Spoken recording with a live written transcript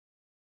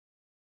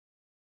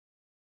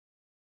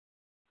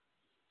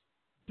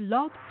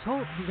Blog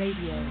Talk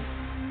Radio.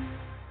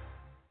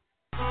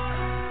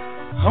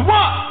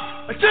 One,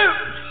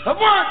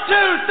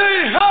 two,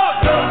 three, ho!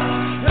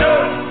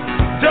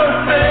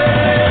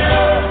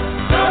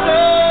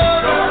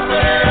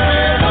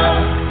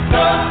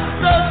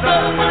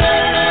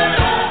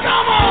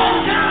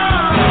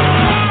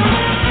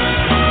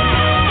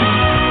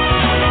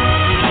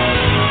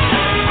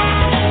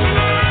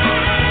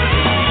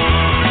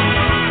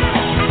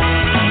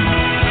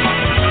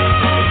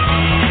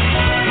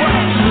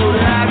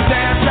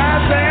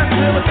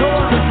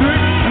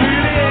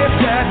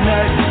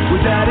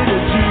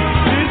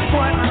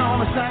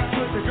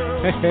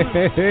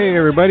 Hey,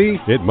 everybody.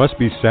 It must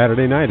be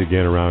Saturday night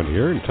again around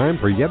here, and time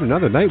for yet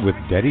another night with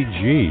Daddy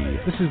G.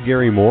 This is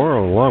Gary Moore,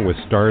 along with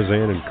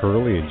Starzan and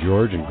Curly and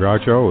George and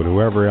Grotto and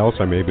whoever else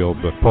I may be able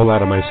to pull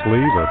out of my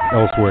sleeve or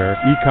elsewhere.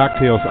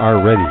 E-cocktails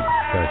are ready.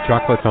 The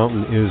chocolate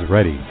fountain is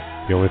ready.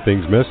 The only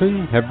things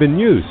missing have been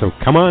used, so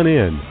come on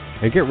in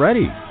and get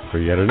ready for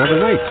yet another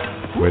night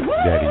with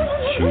Daddy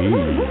G.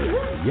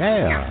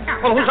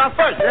 Yeah. Well, who's on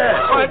first? Yeah.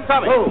 Go ahead and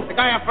tell me. Who? The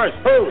guy on first.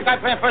 Who? The guy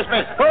playing first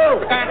base.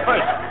 Who? The guy on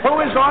first. Who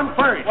is on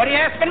first? What are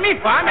you asking me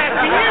for? I'm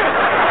asking you.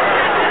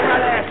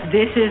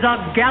 This is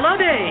a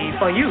gala day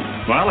for you.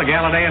 Well, a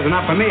gala day is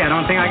enough for me. I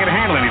don't think I can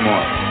handle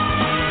anymore.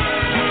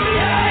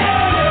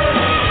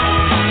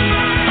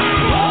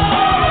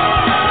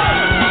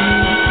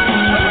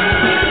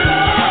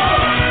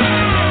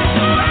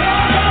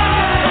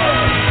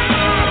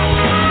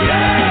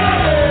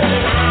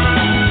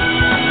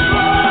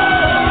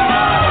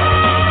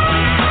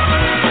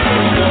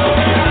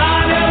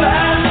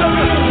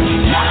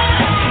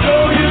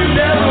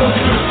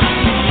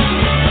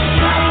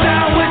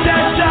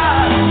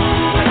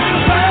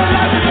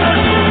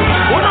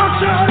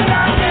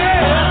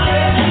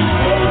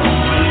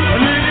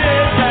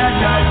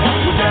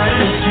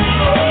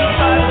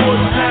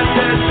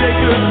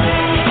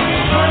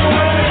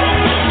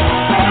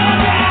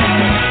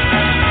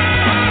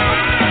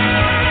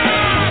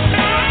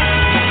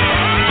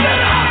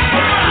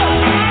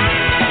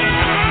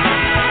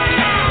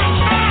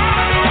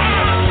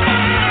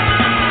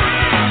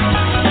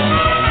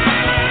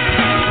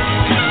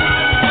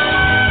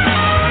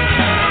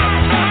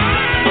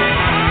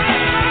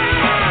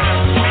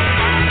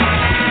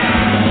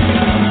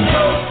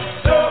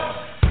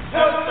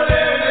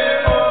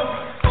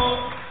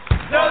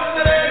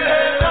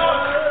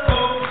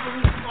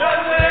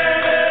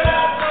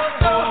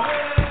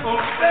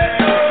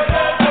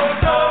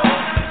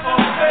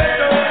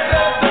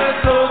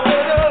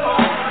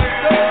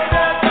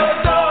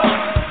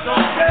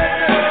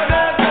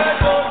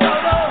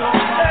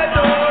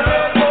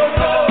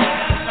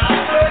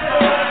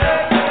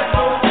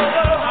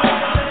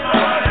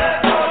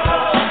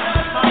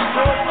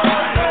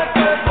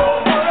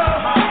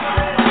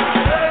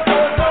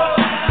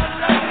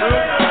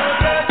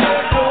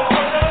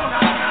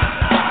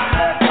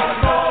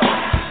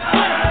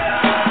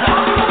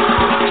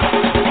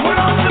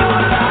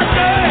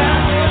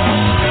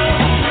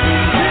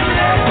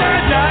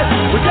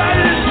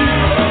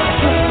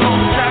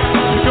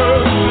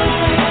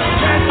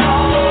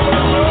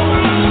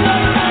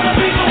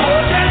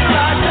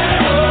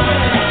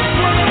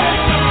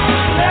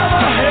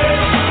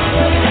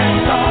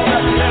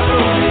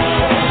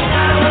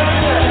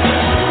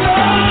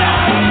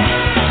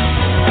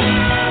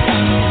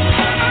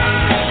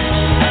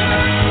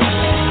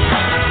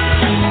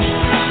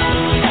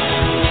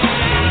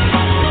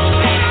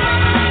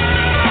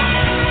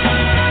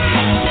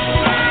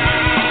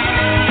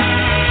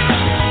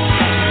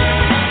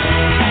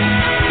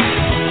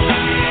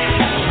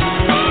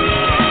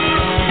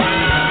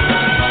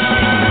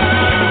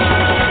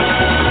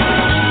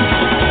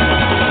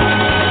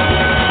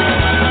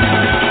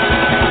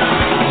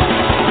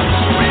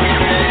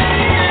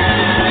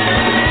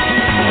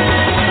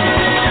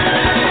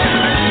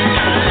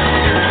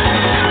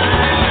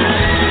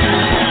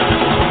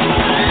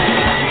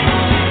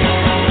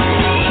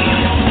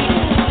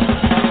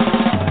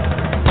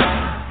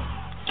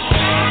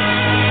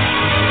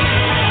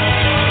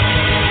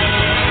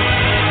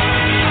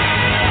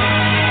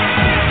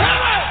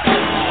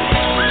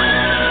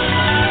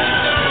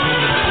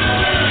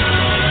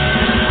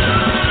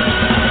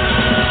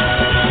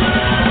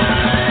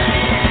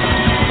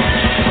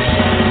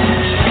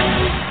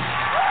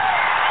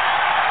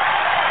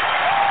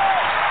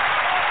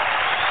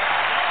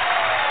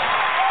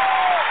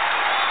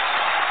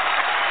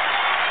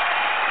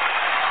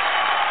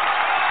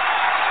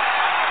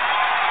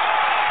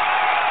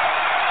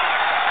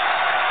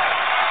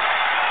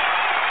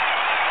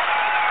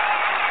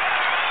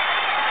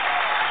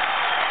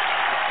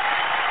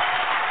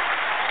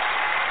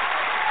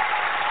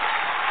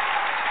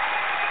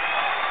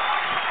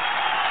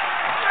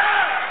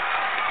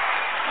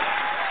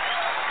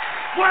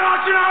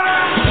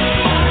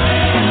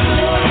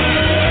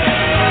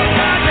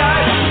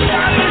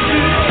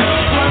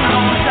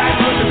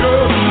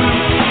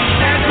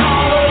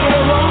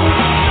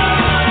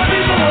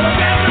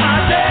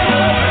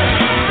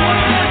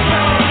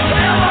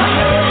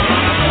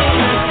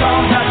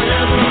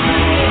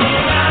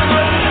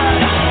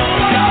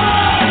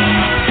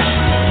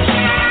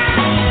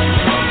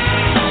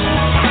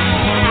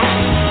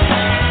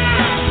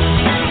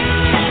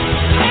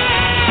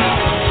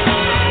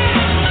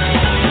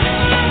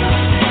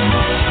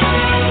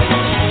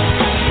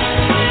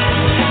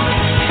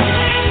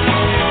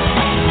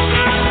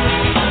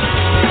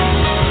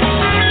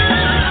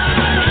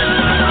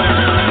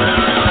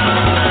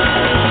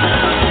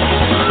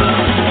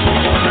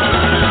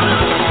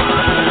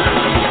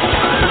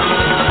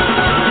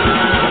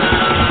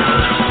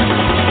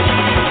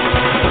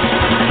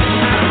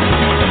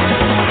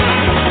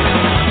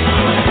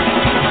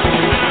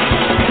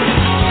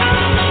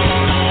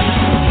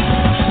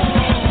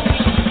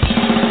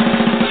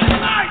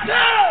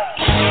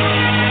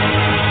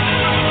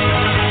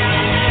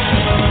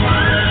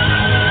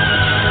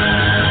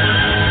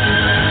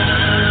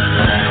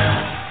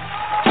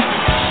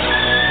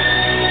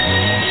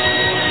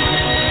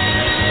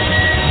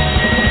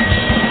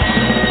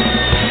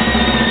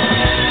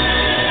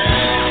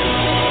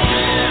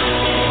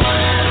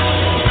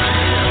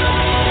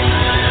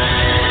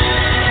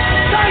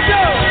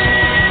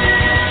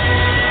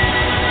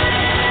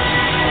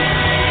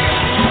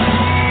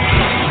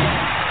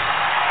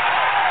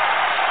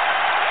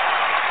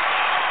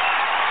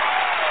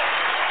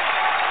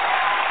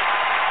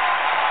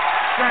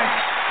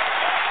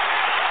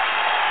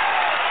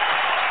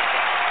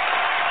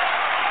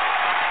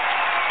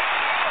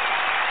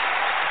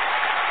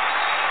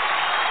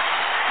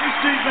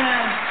 Street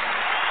Band.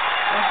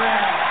 Not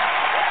bad.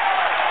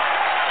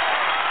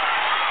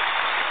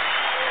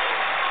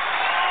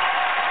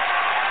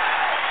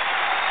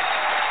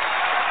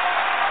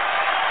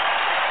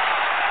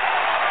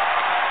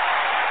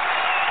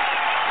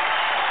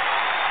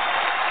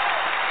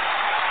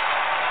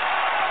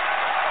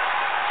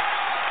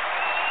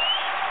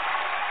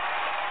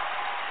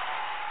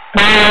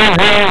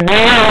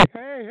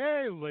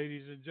 Hey,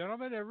 ladies and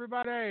gentlemen,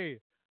 everybody.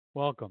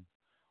 Welcome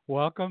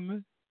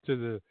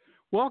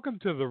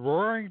to the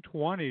Roaring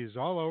Twenties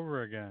all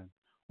over again.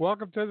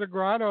 Welcome to the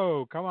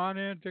Grotto. Come on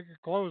in, take your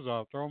clothes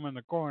off, throw them in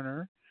the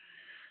corner.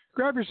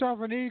 Grab yourself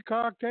an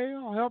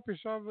cocktail. Help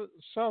yourself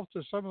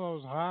to some of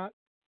those hot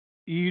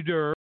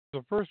eaters.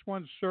 The first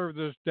one served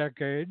this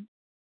decade.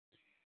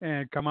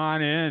 And come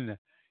on in.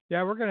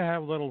 Yeah, we're gonna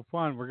have a little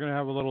fun. We're gonna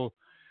have a little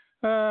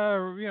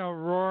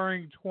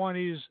Roaring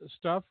Twenties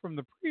stuff from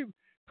the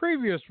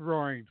previous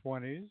Roaring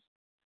Twenties.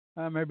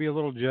 Maybe a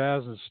little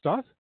jazz and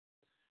stuff.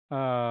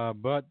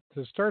 But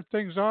to start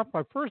things off,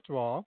 first of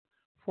all,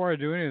 before I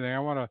do anything, I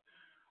want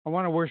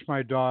to wish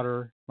my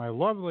daughter, my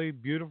lovely,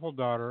 beautiful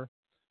daughter,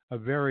 a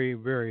very,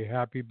 very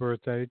happy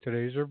birthday.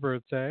 Today's her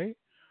birthday.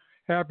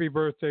 Happy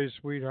birthday,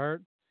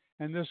 sweetheart.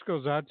 And this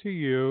goes out to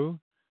you.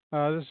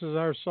 This is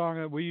our song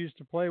that we used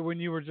to play when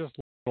you were just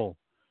little.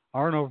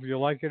 I don't know if you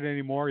like it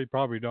anymore. You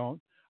probably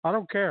don't. I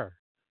don't care.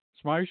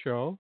 It's my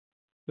show.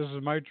 This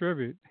is my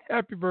tribute.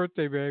 Happy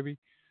birthday, baby.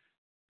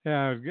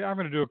 Yeah, I'm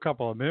going to do a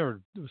couple of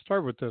them. We'll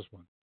start with this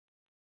one.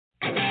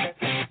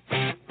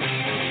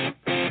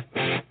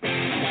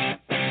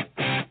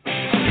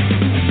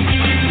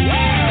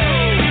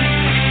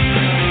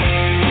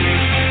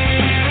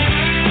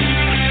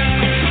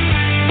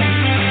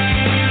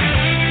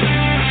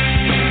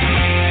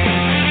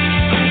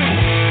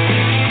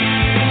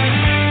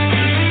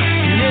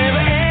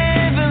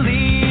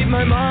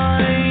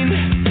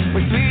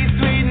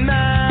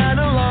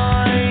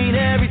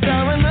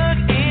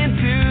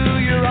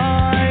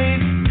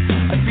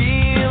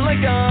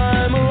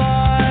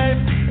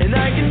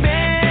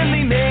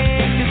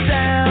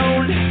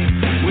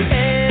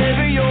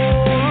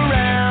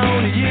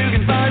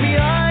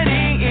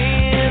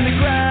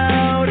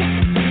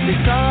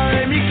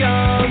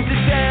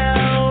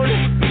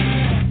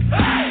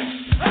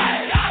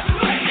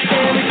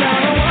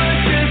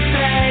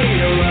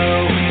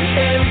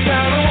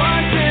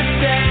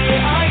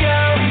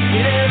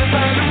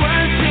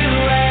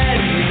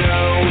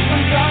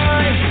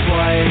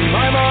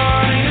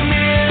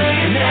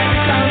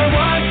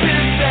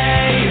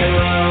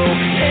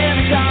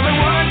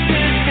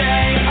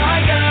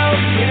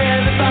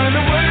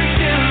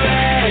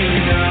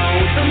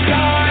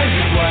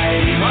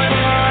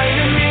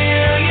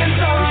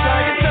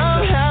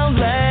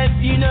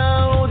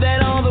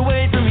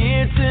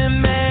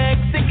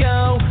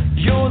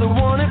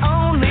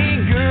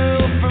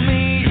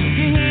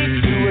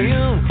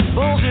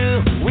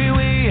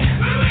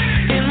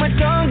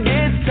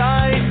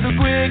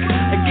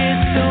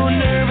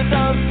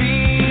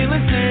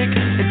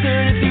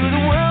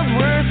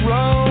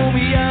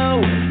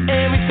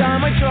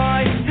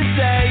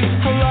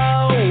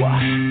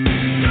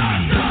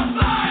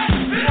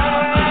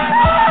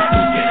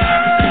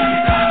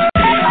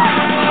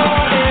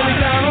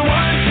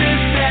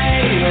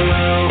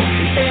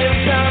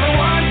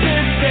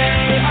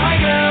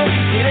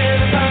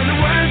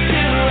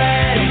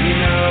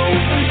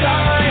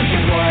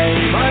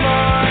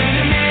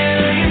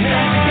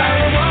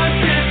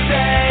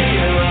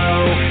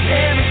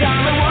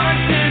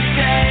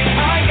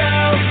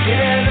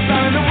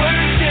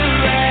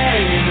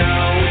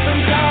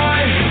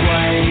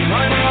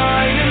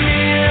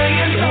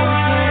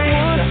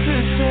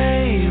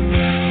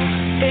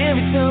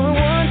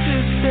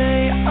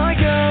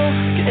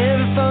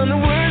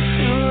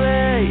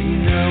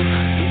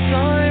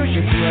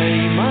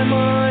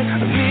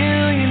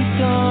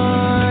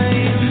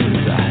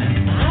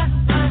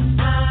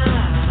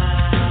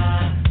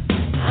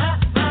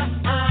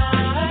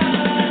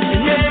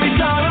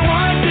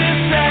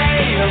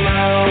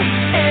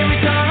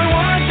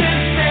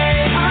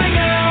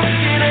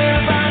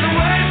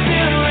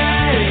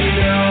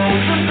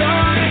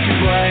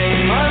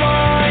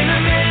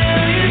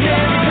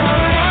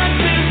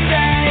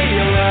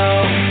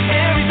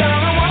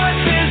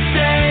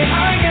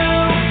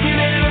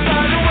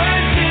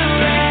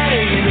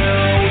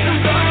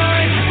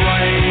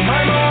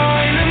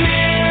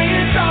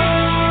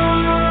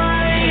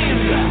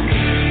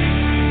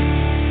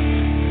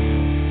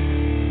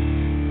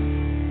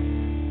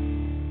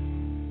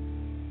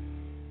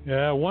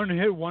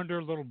 One-hit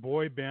wonder little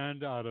boy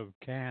band out of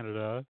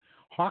Canada,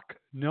 Hawk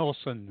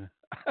Nelson.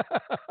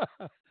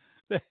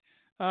 they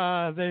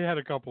had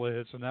a couple of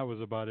hits, and that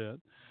was about it.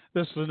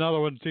 This is another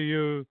one to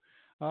you,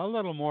 a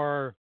little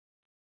more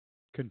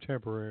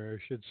contemporary, I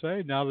should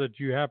say, now that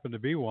you happen to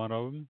be one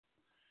of them.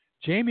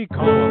 Jamie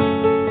Cullum.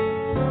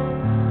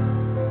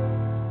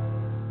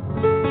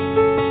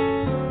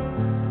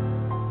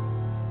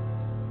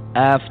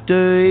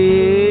 After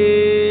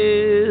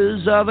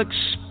years of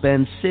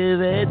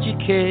expensive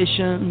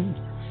education,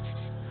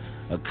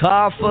 a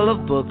car full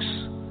of books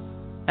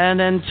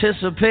and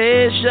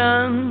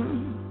anticipation.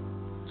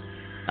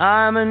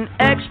 I'm an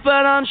expert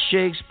on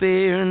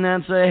Shakespeare, and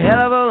that's a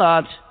hell of a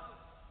lot.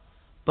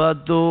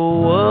 But the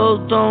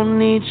world don't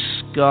need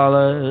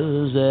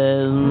scholars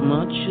as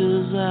much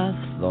as I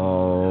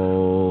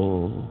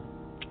thought.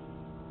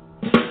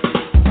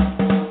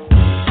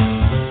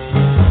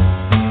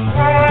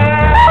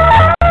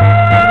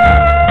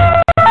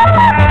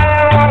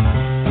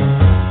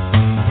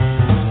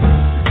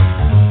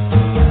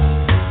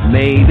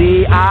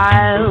 Maybe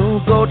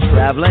I'll go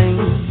traveling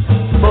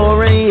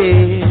for a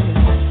year,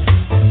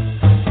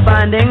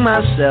 finding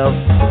myself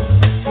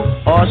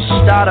or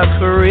start a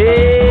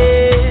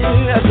career.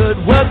 I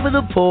could work with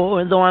the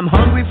poor, though I'm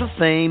hungry for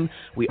fame.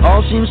 We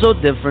all seem so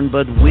different,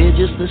 but we're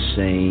just the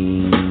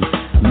same.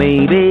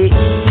 Maybe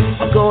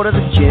I'll go to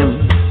the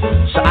gym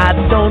so I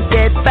don't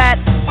get fat,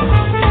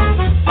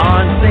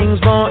 on things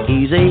more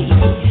easy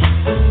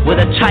with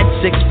a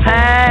tight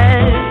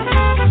six-pack.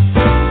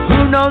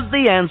 Who knows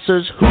the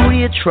answers? Who do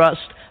you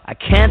trust? I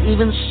can't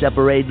even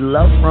separate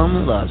love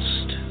from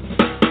lust.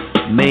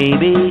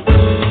 Maybe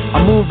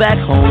I'll move back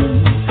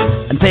home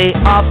and pay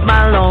off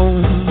my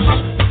loans,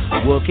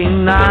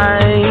 working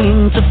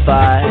 9 to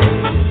 5,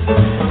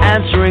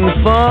 answering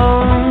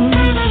phones.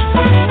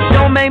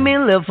 Don't make me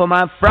live for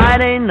my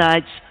Friday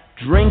nights,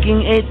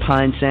 drinking 8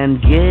 pints and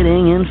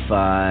getting in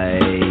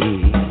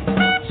fights.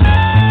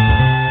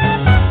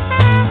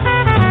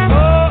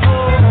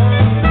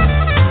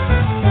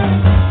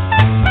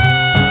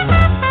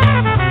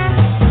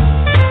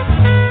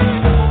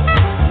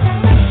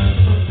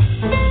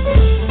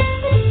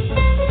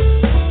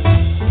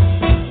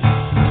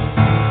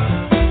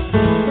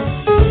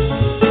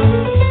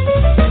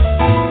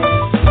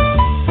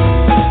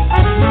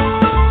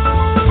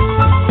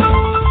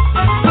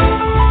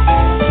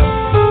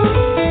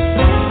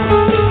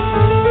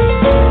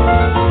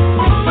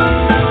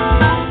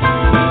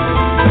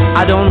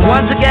 I don't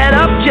want to get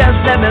up,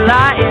 just let me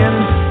lie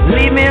in.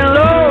 Leave me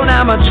alone,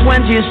 I'm a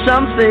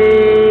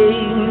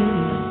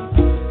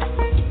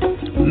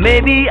 20-something.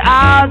 Maybe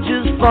I'll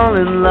just fall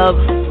in love.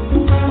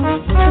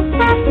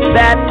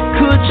 That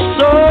could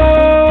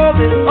solve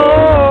it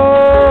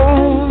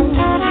all.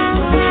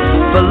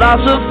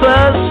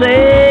 Philosophers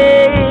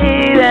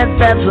say that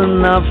that's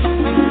enough.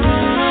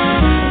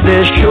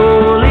 There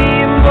surely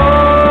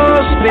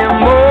must be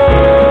more.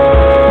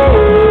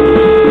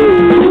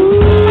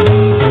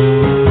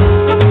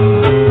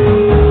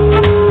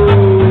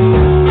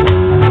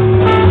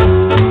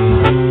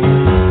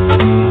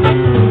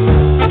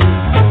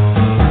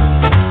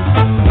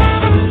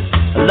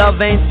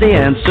 Love ain't the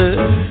answer,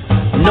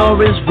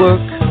 nor is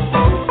work.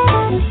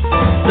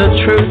 The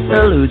truth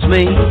eludes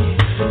me,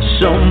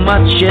 so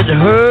much it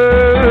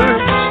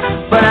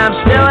hurts. But I'm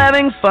still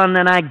having fun,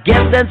 and I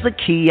guess that's the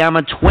key. I'm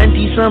a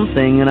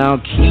 20-something, and I'll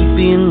keep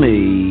being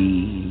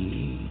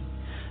me.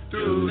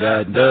 I'm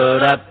a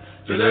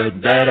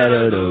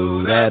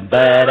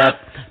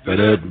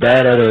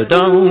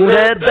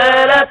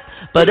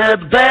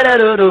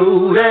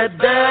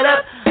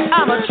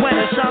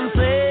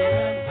 20-something.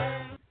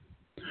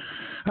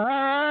 All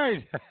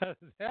right.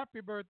 Happy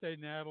birthday,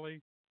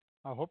 Natalie.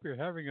 I hope you're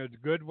having a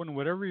good one,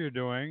 whatever you're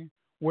doing,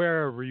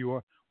 wherever you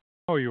are.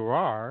 Oh, you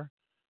are,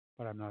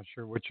 but I'm not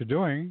sure what you're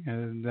doing.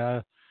 And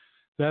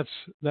that's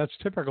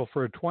typical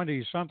for a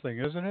 20-something,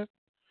 isn't it?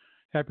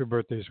 Happy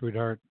birthday,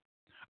 sweetheart.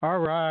 All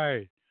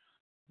right.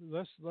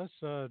 Let's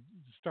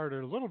start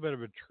a little bit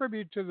of a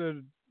tribute to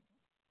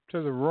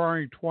the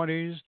Roaring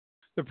Twenties,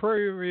 the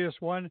previous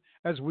one,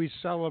 as we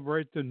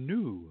celebrate the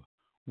new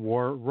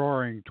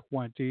Roaring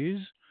Twenties.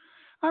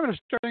 I'm going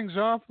to start things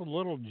off with a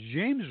little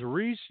James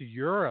Reese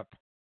Europe.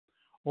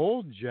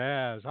 Old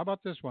jazz. How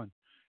about this one?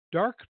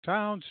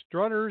 Darktown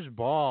Strutter's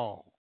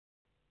Ball.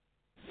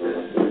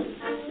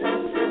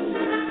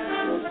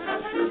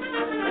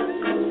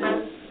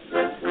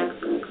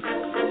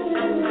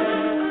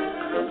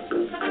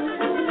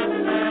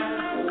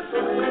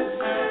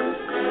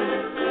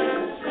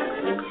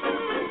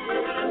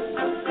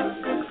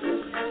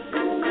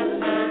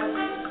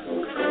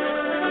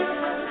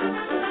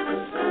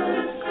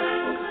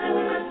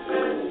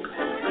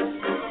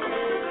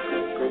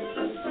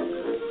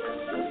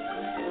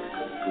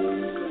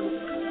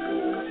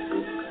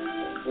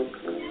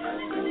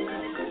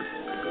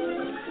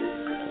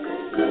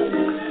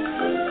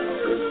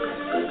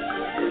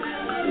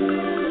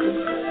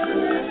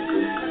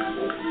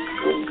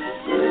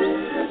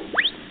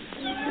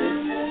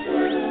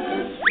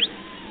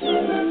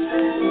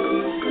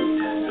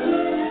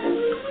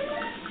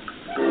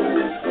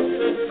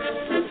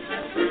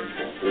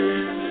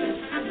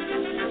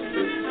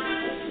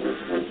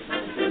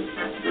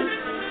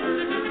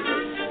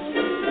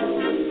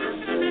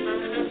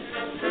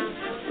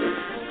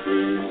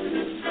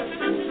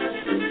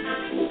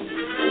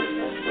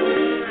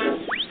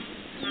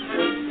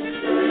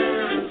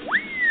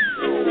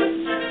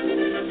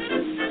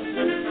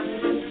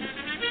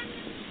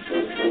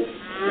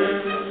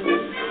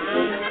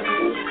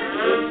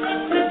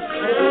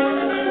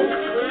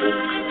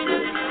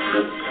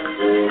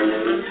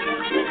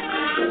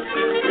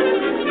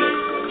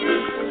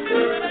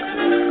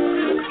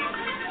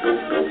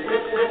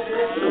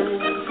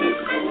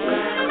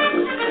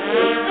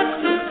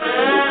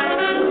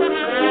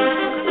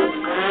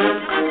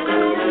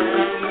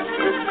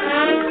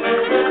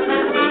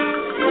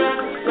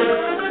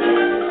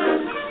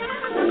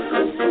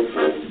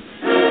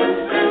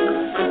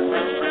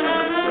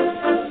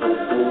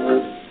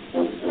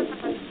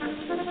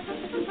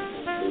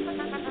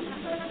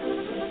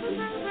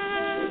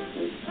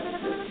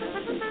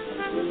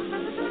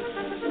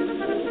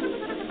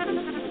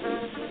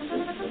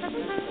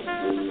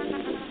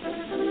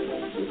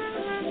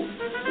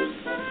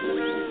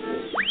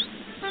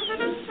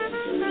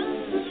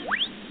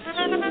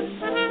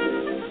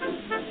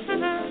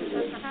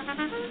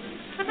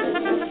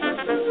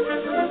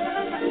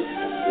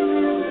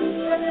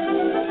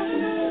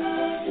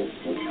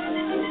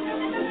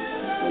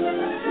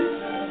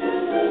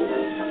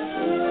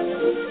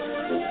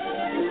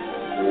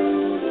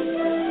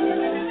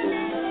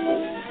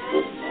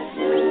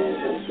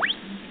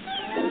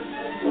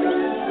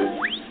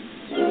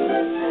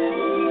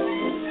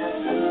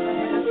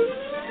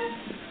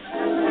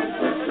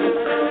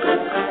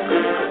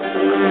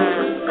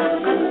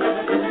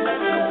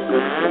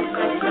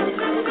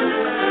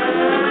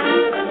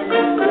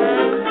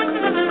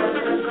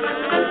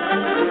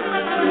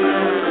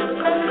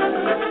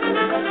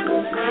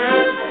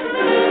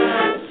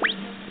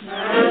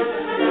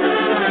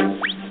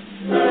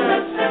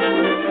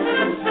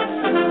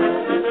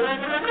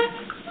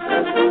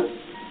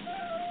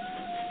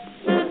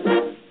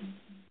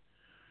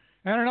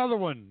 another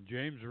one,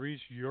 James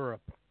Reese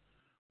Europe,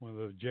 one of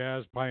the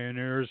jazz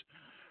pioneers.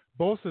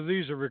 Both of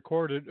these are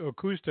recorded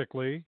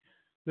acoustically.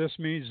 This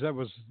means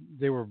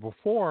they were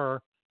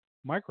before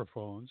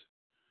microphones,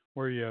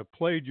 where you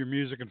played your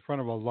music in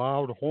front of a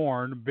loud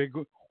horn, big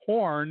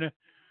horn,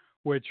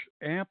 which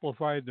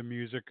amplified the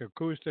music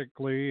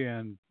acoustically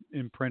and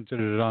imprinted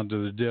it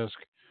onto the disc.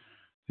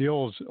 The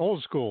old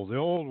school, the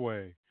old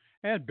way.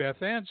 And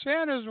Beth Ann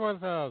Santa's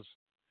with us.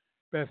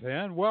 Beth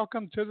Ann,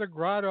 welcome to the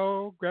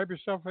Grotto. Grab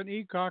yourself an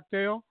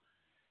e-cocktail.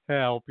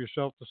 Help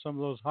yourself to some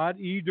of those hot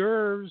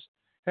hors-d'oeuvres.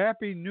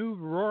 Happy new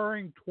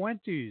Roaring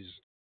Twenties.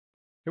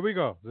 Here we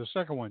go. The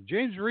second one.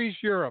 James Reese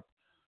Europe,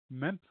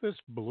 Memphis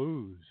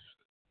Blues.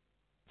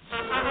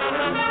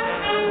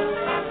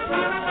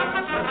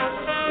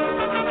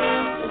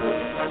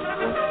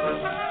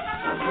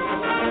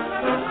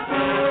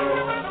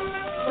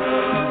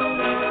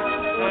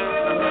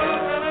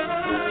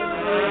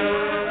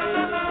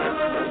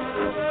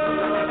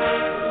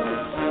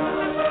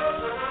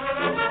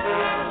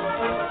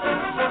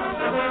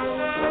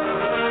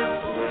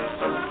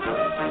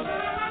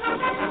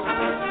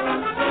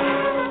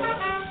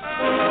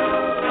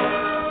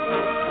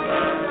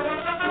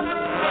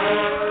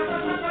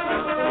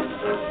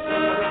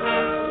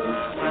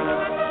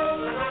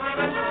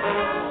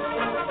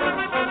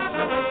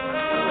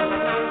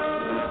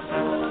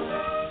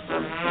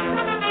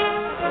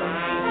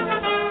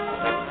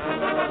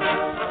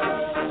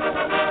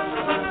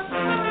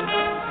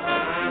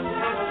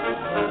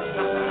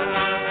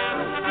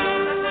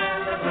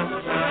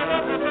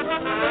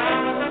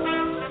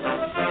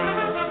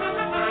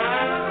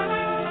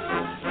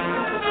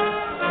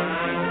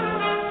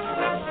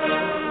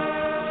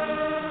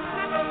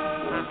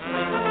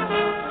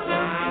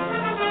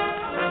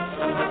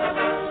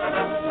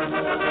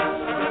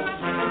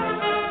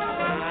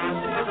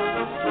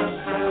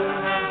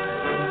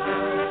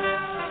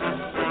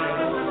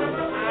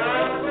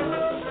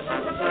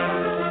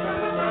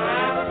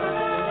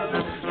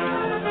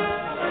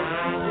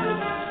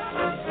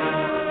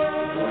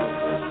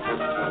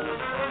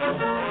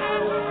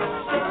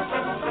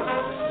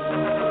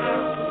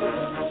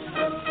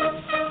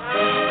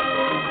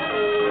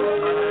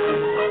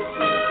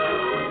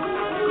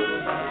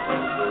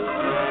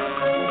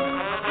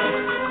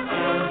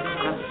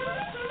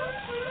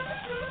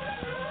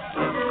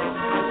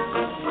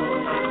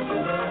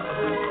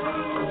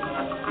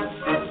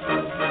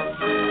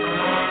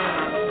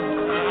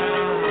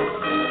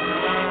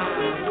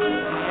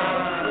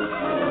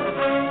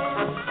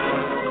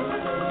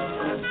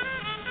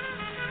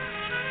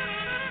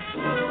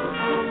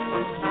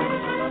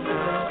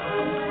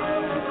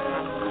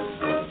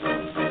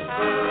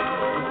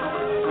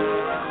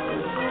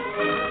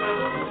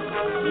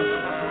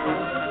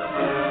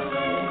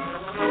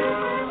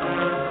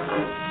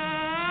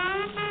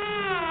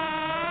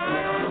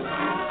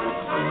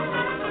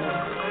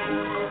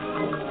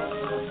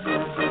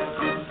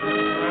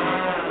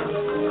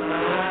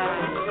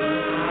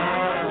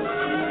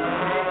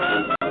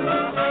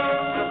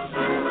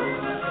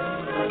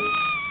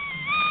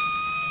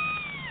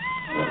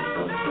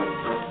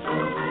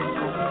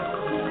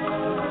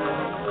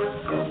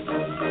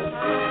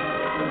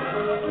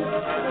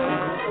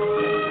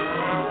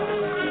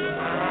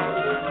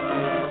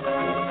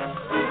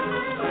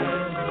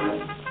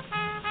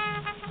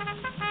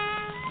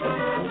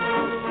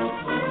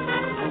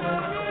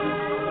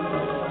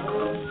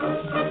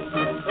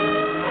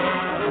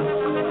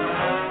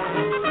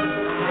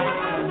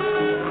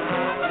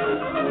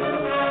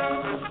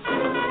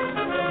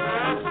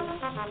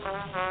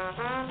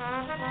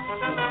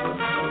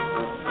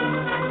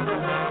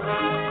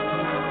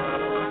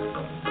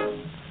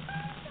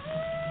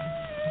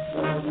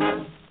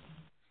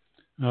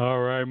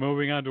 All right,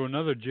 moving on to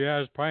another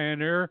jazz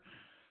pioneer,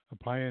 a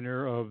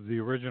pioneer of the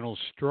original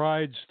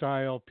stride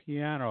style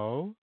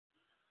piano,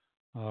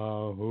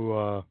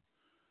 who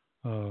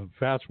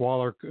Fats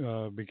Waller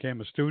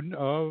became a student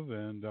of,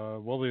 and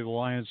Willie the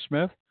Lion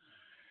Smith.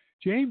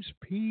 James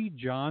P.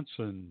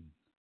 Johnson.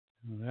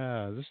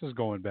 Yeah, this is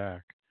going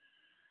back.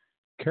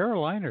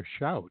 Carolina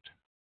Shout.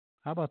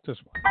 How about this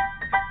one?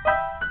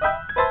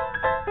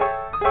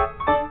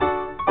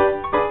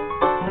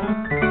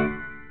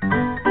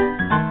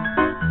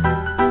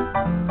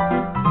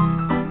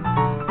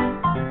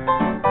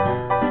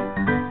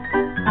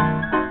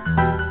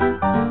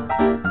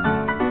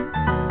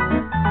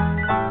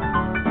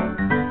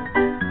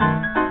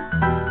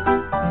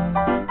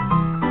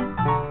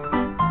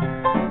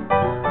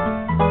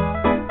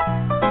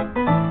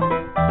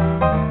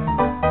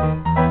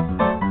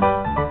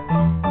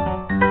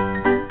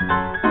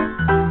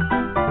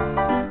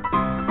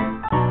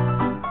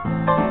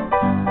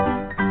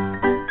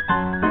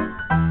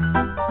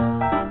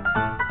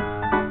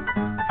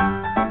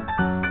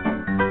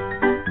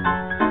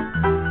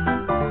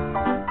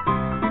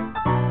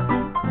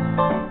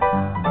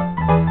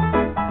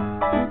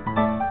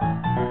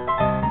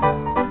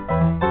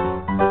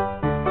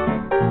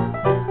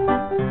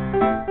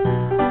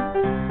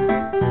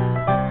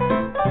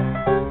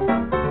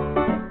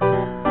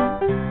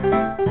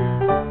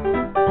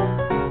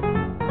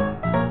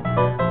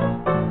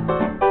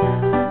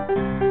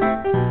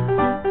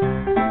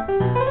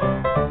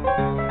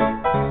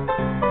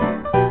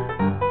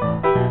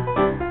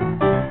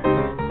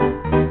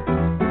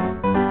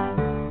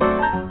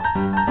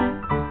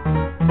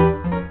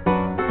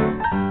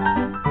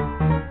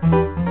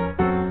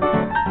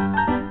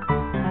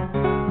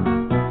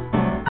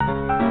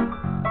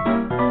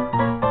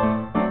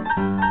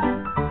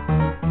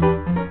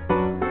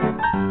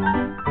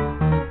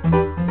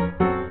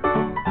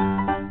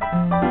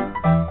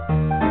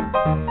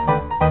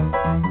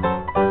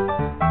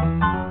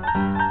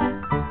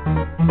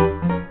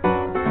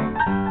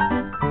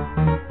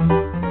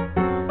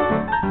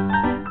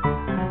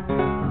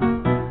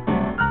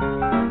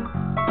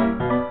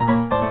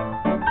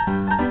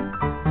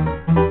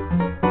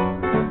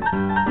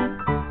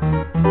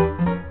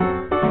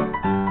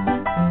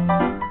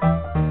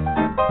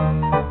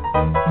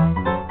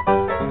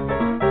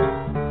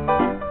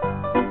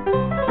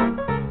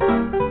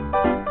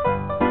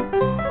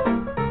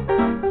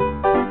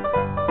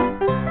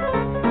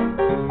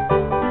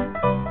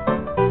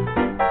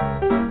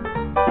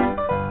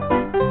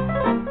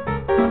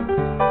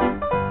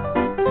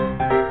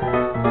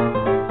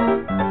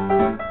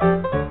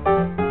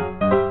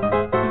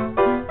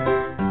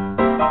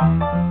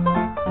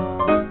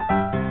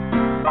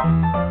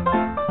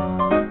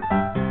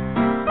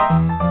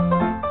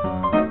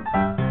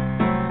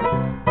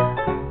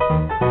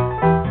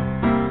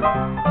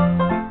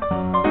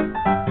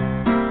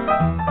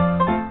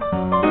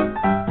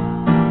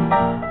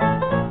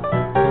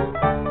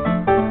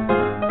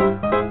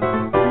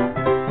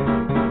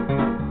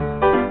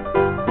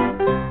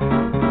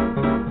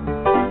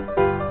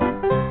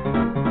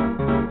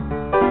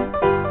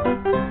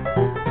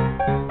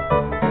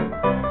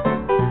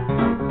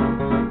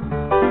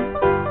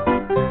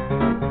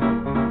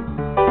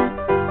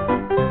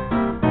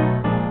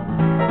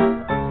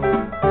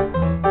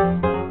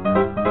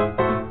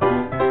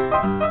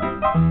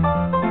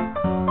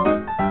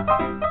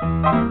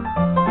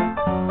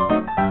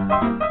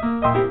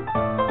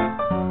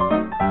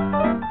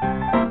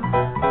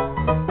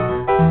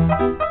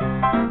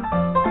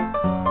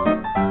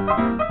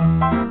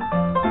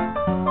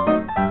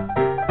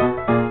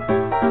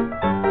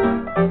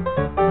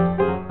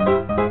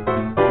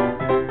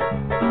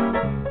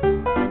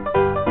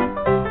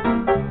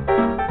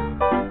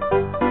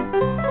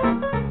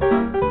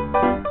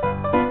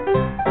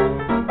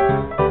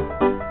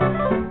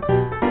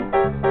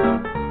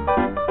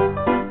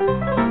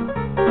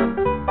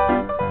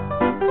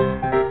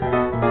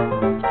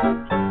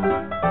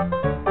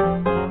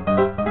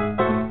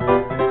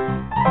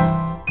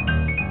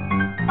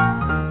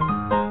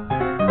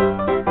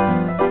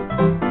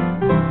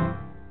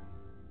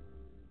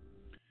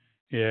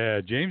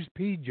 Yeah, James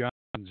P.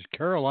 Johnson's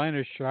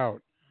Carolina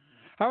Shout.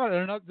 How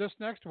about this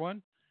next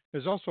one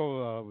is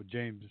also with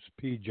James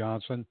P.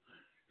 Johnson,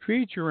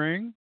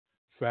 featuring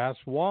Fats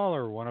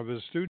Waller, one of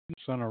his students,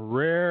 on a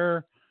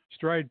rare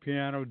stride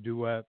piano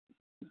duet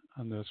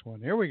on this one.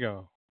 Here we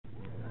go.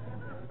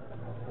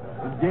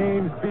 Is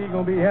James P.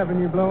 gonna be having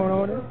you blowing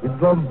on it?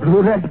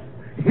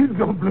 He's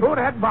gonna blow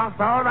that box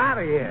all out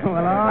of here. Well,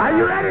 are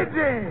you ready,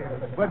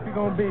 James? What's he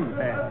gonna be,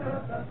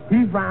 man?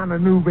 He found a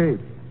new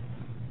baby.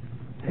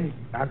 Hey,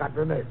 I got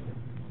the next.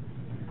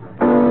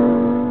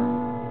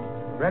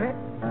 Ready?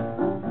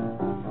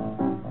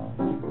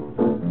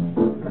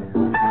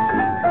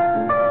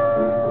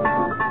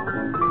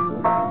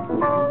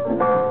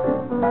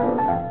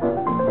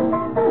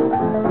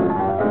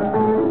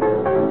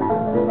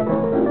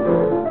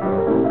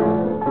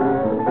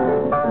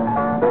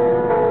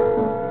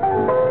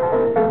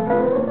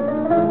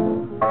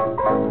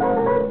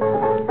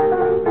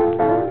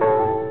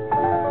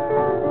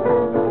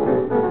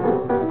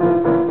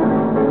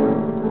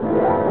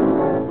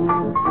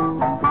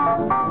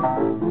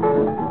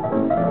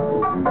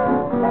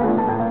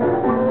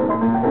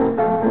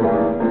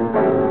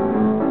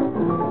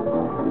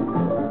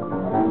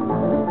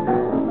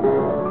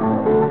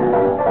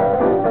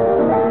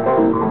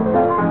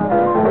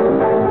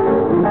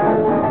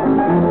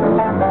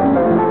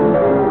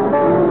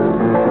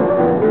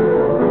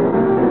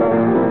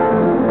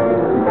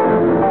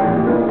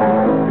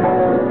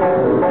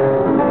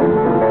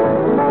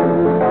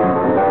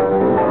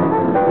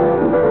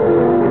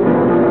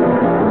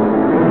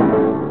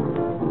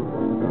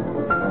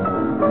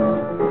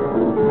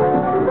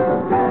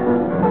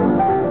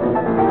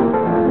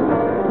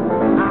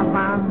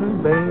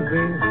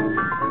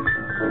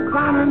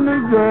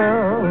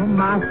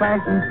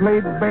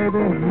 Plate,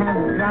 baby,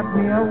 has got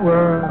me a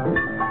world.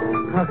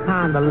 Her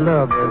kind of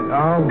love is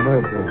all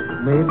mercy,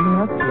 made me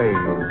a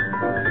slave.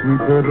 Sweet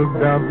little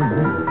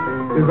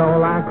Dublin is all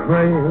I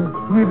crave.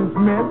 Sweetest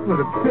miss with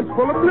a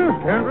fistful of bliss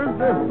can't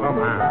resist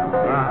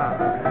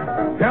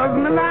somehow. Tells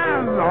me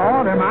lies,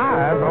 all them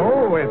eyes,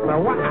 oh, it's a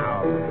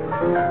wow.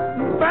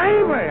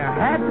 Baby,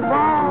 hat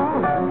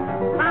ball,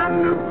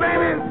 I'm the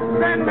baby,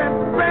 send me,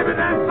 baby,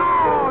 that's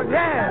all,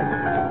 yeah.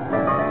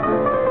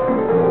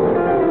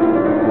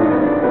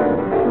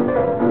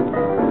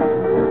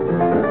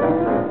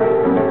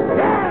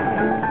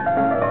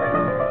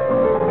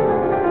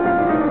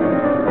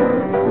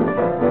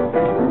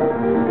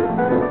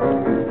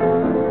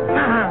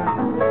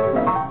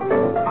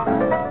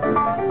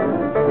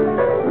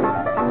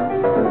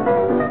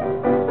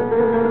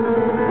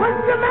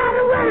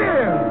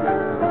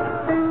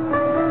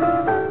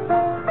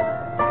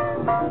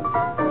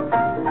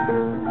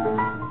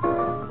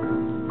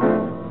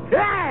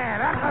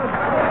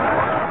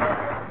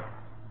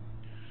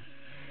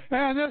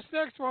 And this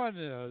next one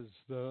is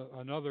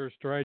another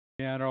stride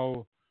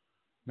piano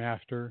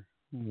master,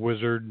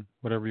 wizard,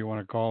 whatever you want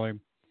to call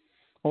him.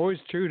 Always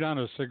chewed on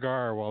a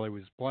cigar while he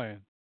was playing.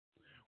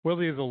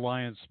 Willie the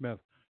Lion Smith.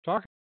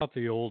 Talk about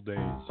the old days.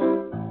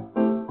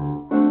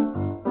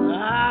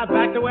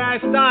 Back to where I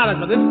started,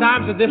 but this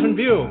time's a different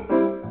view.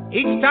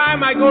 Each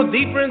time I go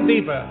deeper and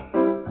deeper.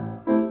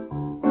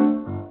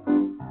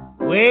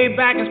 Way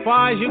back as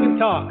far as you can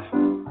talk.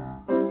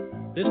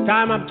 This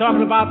time I'm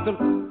talking about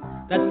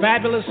that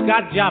fabulous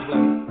Scott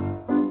Joplin.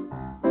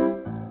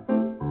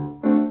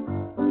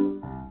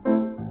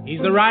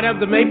 He's the writer of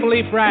the Maple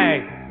Leaf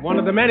Rag, one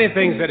of the many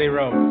things that he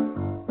wrote.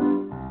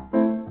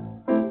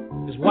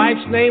 His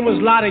wife's name was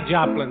Lottie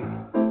Joplin.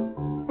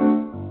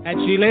 Had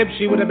she lived,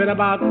 she would have been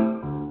about,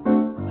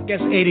 I guess,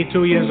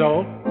 82 years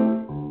old.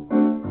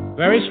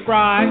 Very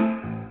spry.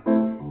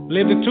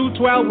 Lived at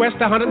 212 West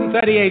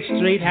 138th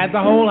Street, had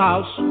the whole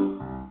house.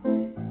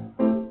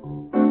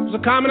 It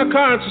was a common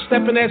occurrence to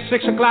step in there at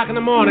 6 o'clock in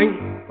the morning,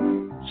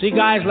 see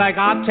guys like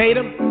Art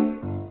Tatum,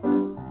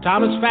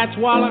 Thomas Fats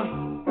Waller,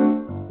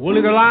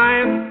 Willie the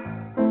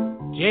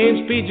Lion,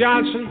 James P.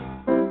 Johnson,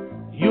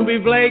 U.B.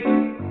 Blake,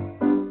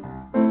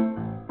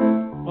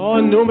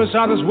 and numerous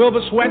others,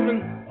 Wilbur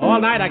Sweatman.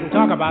 All night I can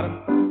talk about them.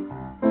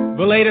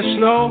 Belita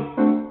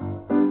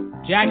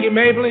Snow, Jackie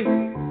Mabley,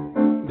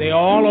 they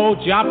all owe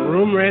Jop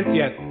room rent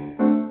yet.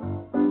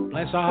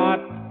 Bless her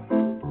heart.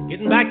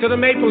 Getting back to the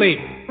Maple Leaf.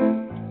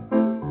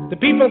 The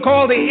people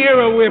call the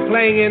era we're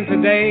playing in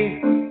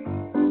today,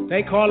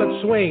 they call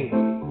it swing,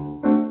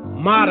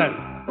 modern,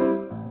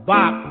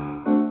 bop.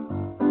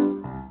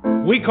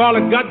 We call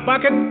it gut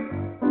bucket,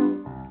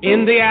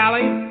 in the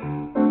alley,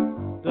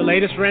 the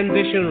latest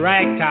rendition,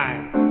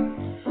 ragtime.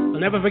 I'll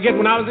never forget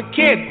when I was a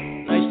kid,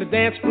 I used to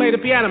dance, play the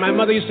piano. My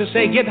mother used to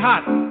say, get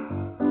hot.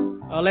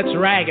 Oh, let's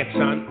rag it,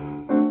 son.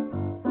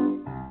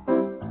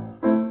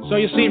 So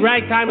you see,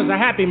 ragtime is a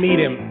happy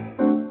medium.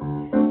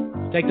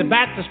 Take the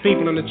Baptist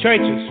people in the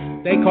churches.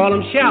 They call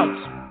them shouts.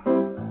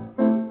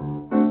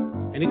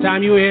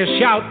 Anytime you hear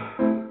shout,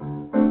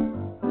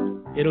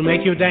 it'll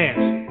make you dance.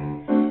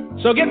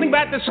 So getting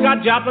back to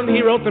Scott Joplin,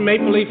 he wrote the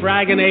Maple Leaf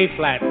Rag in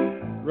A-flat.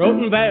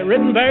 Written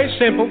very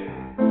simple.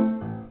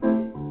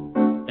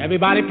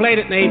 Everybody played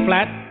it in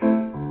A-flat.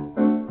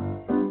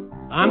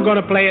 I'm going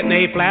to play it in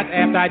A flat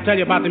after I tell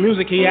you about the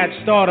music he had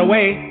stored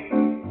away.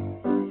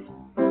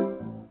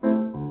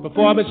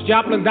 Before Miss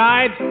Joplin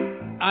died,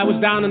 I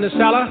was down in the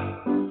cellar,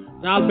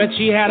 and I'll bet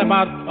she had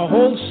about a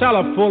whole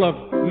cellar full of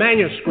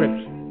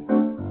manuscripts.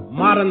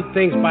 Modern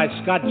things by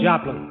Scott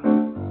Joplin.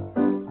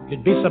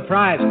 You'd be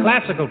surprised.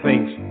 Classical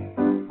things.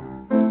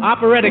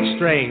 Operatic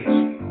strains.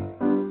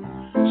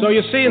 So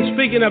you see, in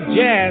speaking of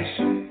jazz,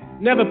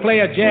 never play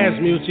a jazz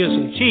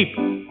musician cheap,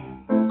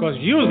 because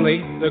usually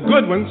the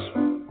good ones,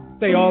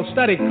 they all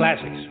studied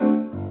classics.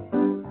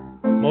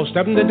 Most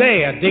of them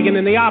today are digging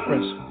in the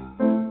operas.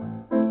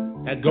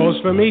 That goes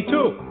for me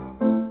too.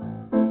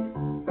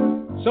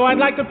 So I'd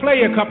like to play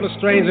you a couple of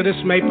strains of this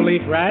Maple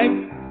Leaf Rag.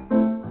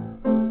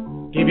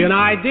 Give you an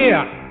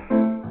idea.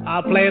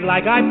 I'll play it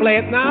like I play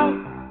it now,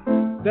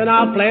 then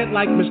I'll play it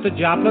like Mr.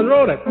 Joplin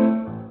wrote it.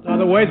 In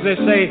other words, they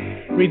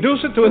say,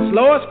 reduce it to its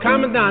lowest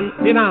common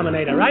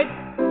denominator, right?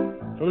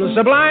 From the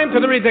sublime to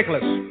the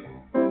ridiculous.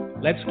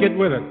 Let's get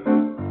with it.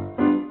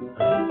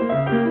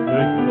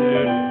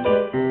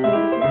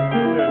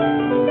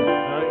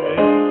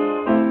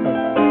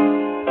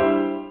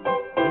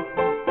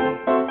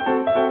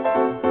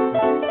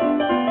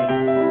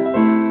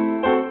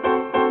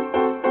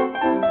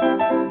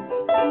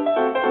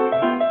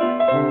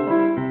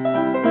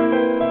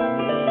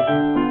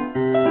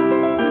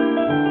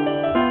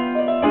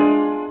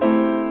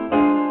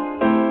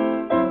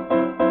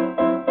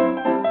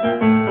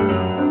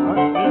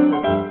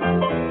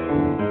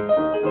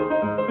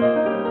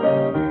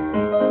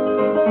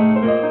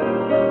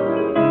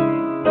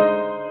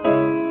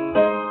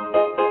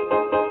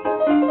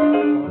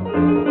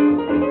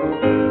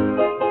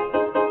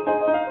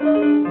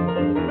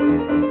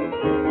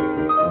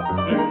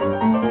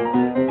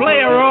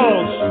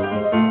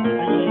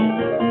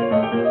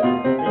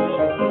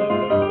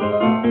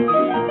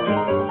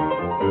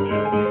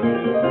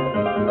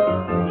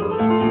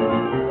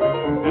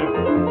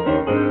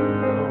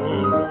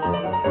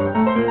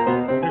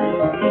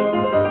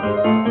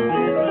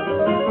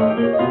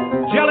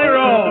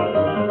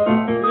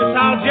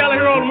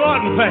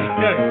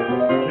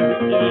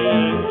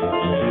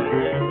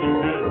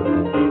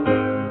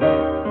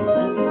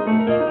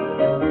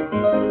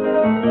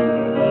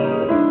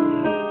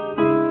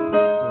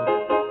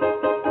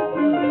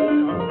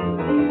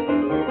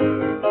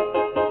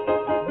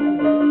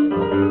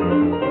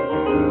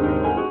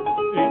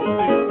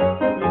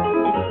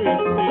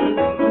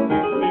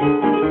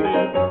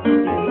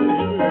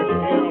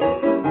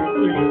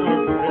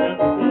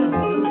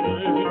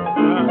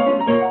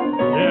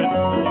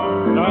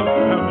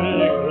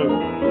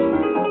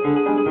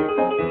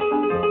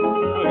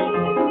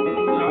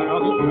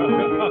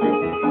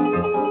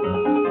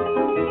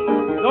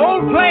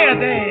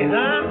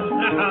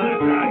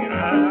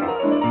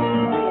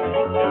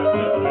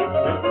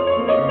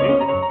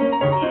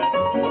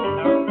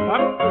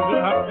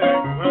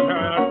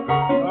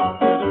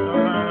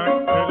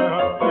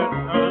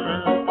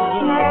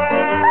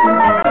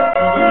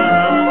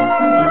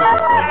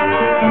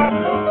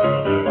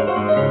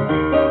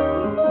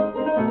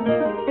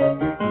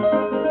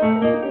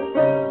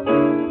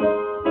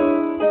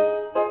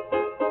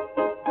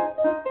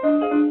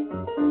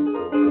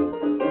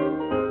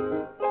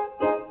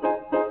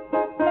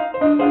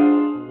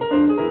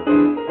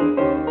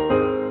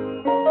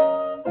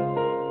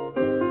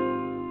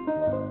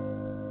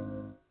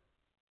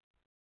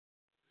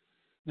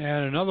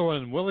 And another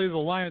one, Willie the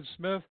Lion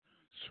Smith,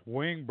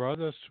 Swing,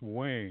 Brother,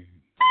 Swing.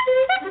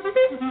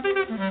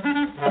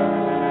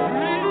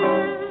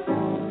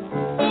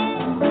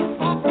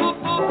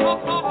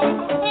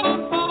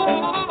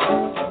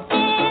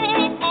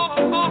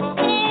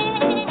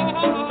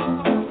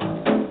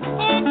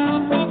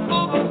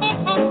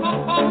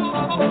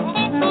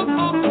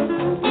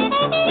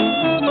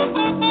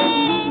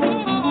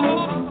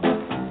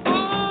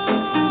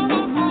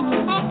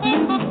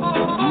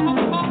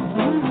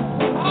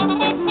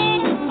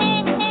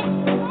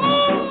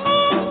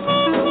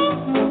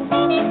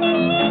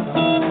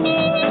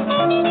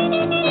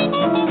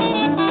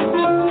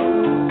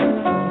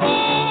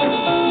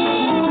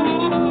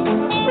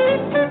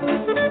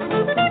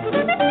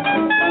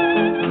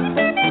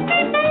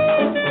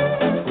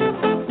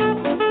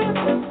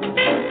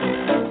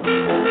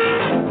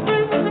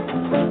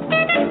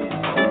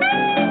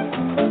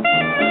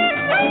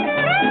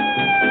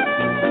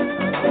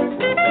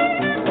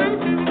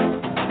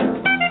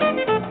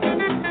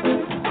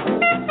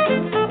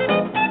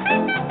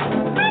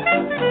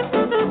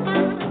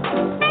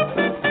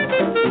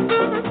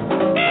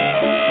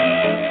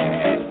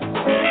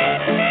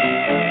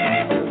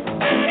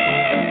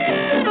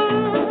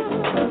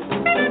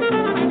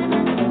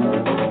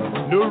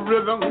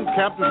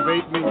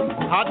 Captivate me,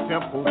 hot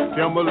tempo,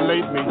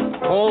 stimulate me,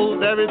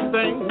 hold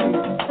everything.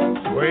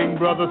 Swing,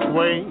 brother,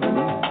 swing.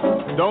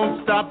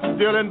 Don't stop to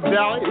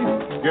dilly-dally.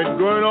 Get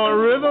going on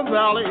Rhythm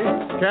Valley.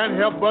 Can't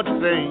help but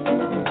sing.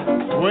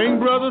 Swing,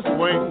 brother,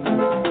 swing.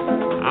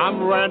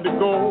 I'm ready to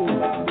go.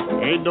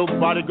 Ain't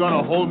nobody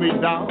gonna hold me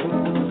down.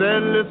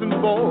 Said,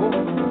 listen, boy,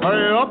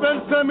 hurry up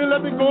and tell me,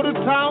 let me go to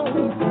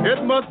town.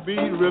 It must be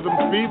rhythm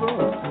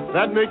fever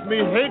that makes me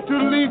hate to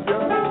leave you.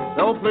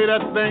 Don't play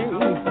that thing,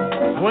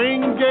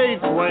 swing, gay,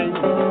 swing.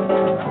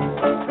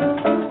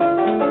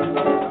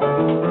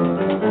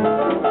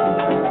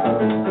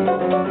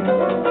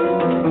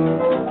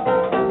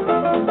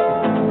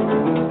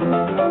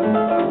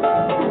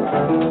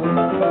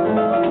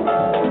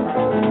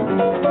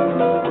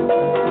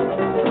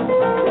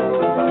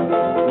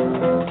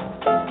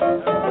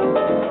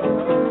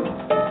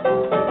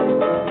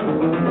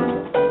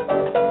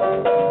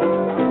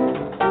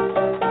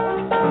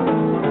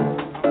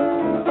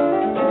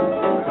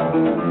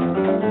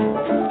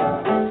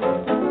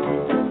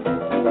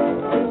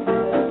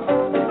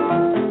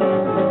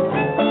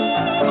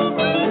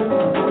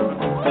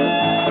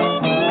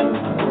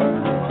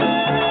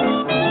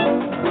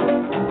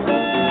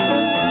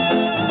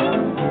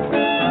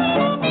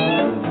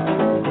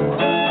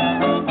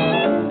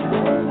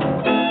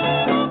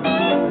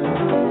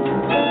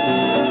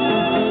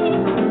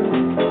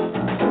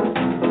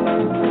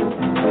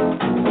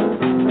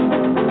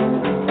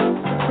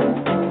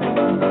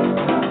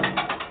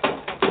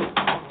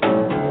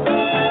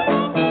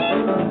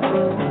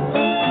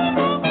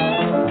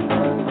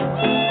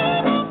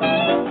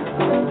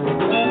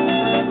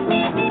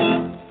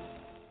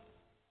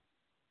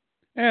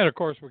 And of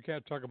course, we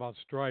can't talk about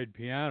stride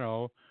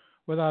piano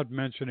without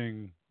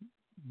mentioning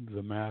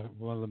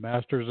one of the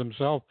masters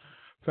himself,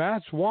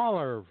 Fats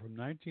Waller from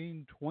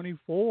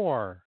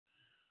 1924.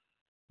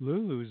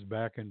 Lulu's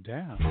back in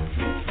town.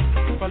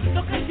 But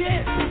look at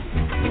this.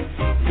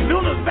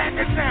 Lulu's back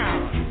in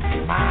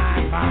town. My.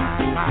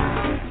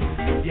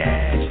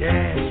 Yes.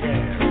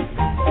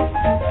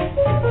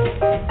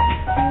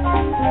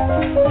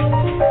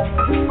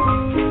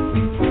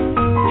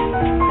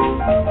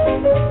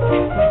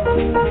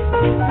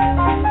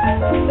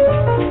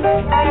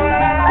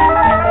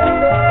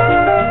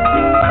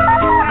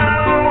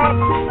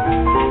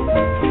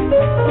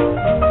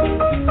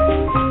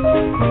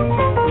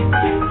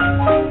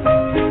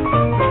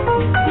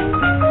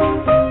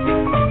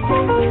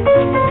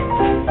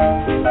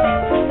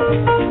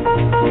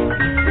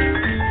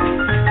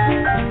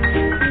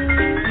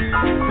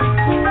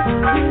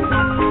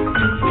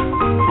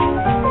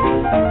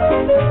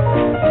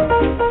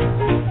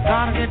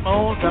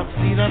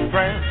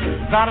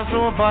 Gotta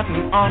sew a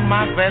button on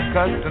my vest,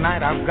 'cause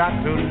tonight I've got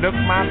to look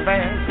my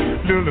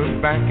best.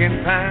 Lulu's back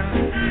in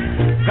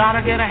town.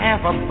 Gotta get a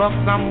half a buck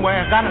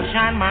somewhere. Gotta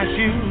shine my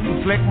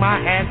shoes, slick my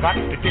hair. Got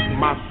to get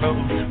myself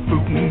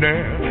bootin'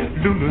 there.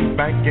 Lulu's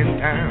back in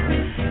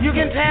town. You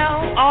can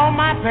tell all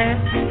my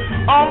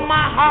pets, all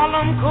my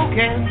Harlem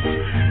coquettes,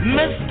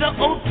 Mr.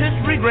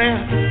 Otis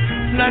regrets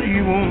that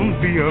he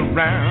won't be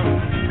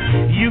around.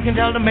 You can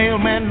tell the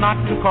mailman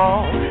not to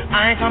call.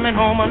 I ain't coming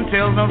home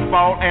until the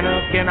fall. And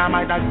again, I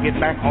might not get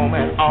back home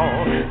at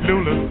all.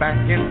 Lula's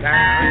back in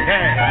town,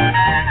 yeah.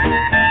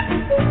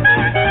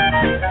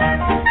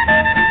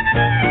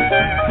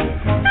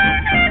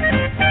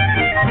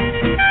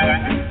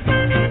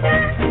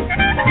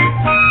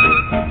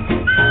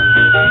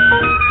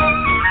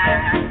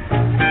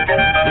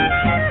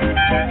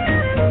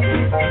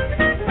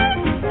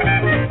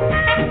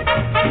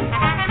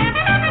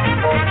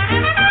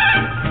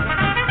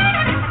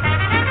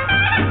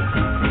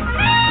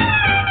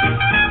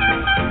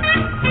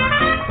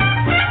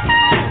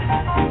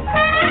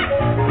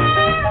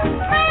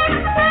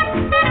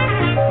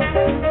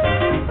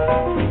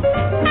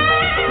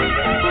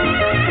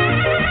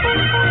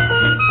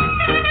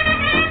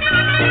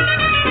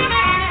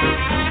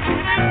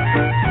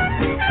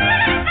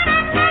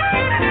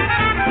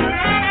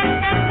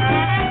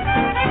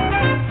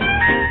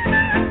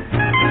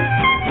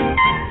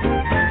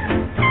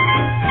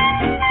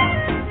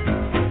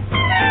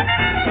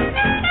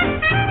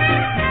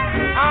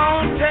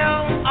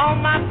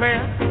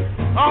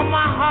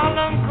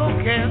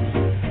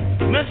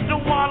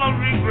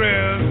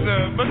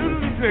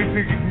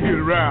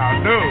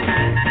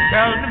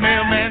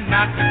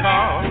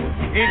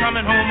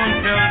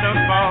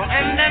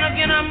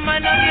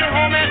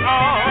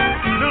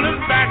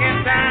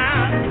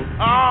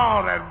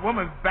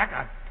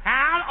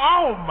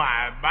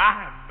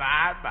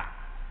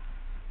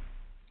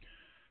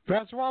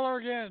 Fats Waller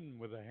again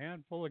with a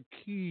handful of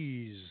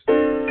keys.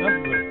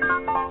 Lovely.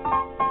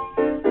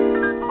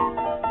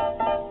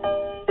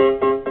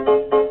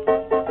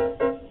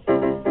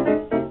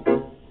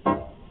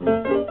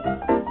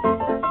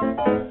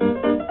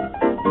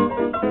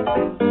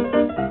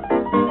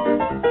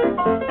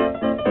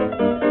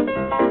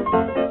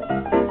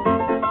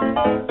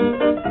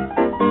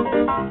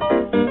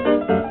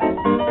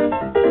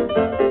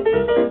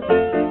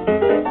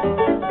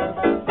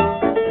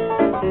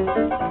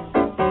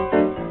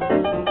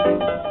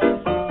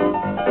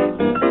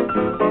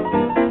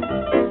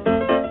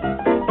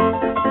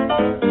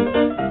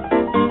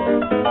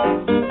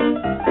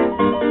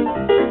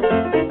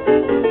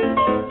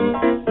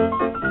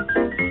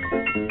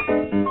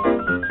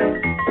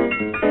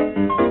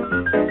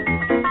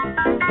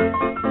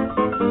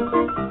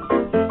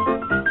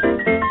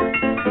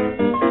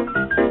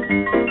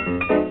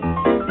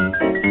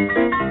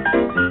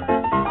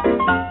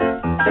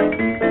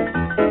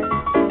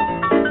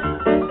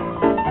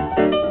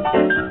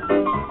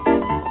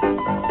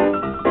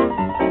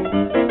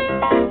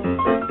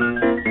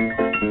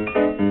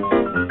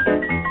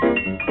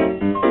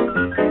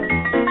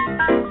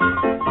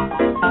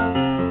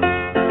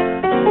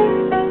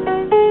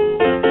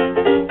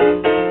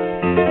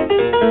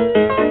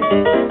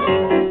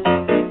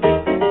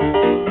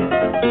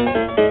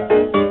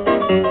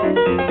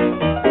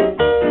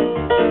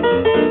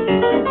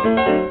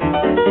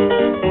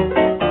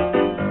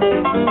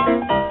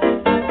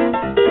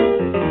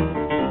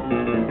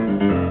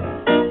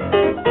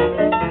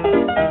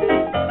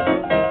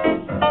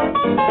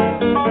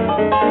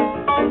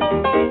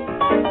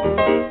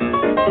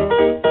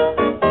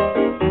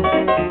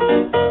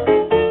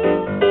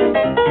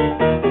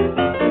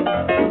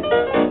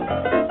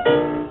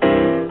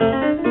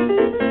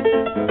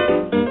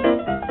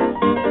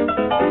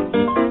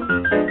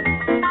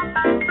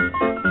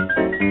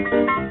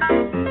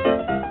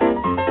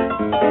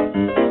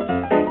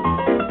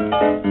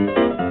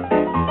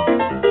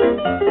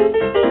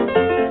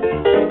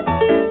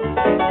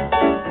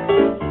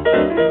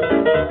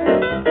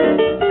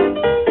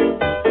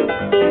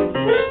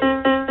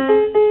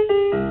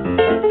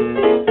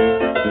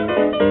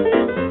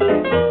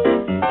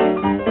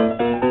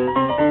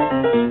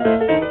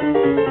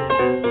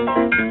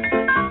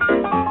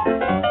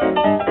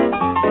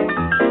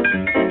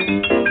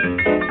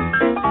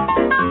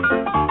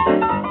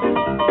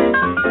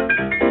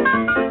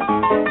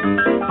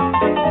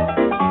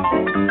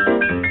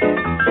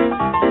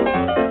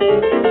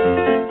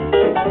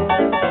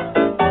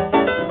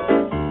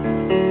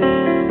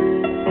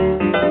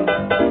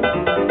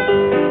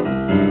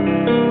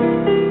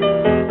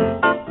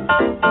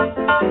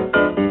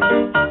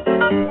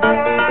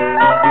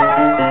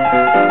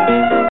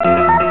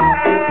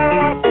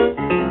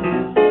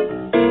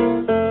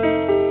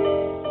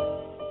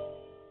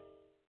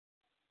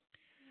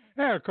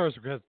 Yeah, of course,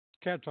 we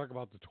can't talk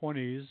about the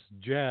 20s,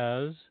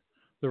 jazz,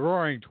 the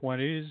Roaring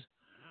Twenties,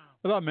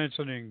 without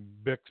mentioning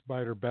Bix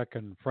Beiderbecke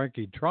and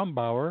Frankie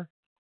Trumbauer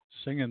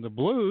singing the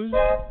blues.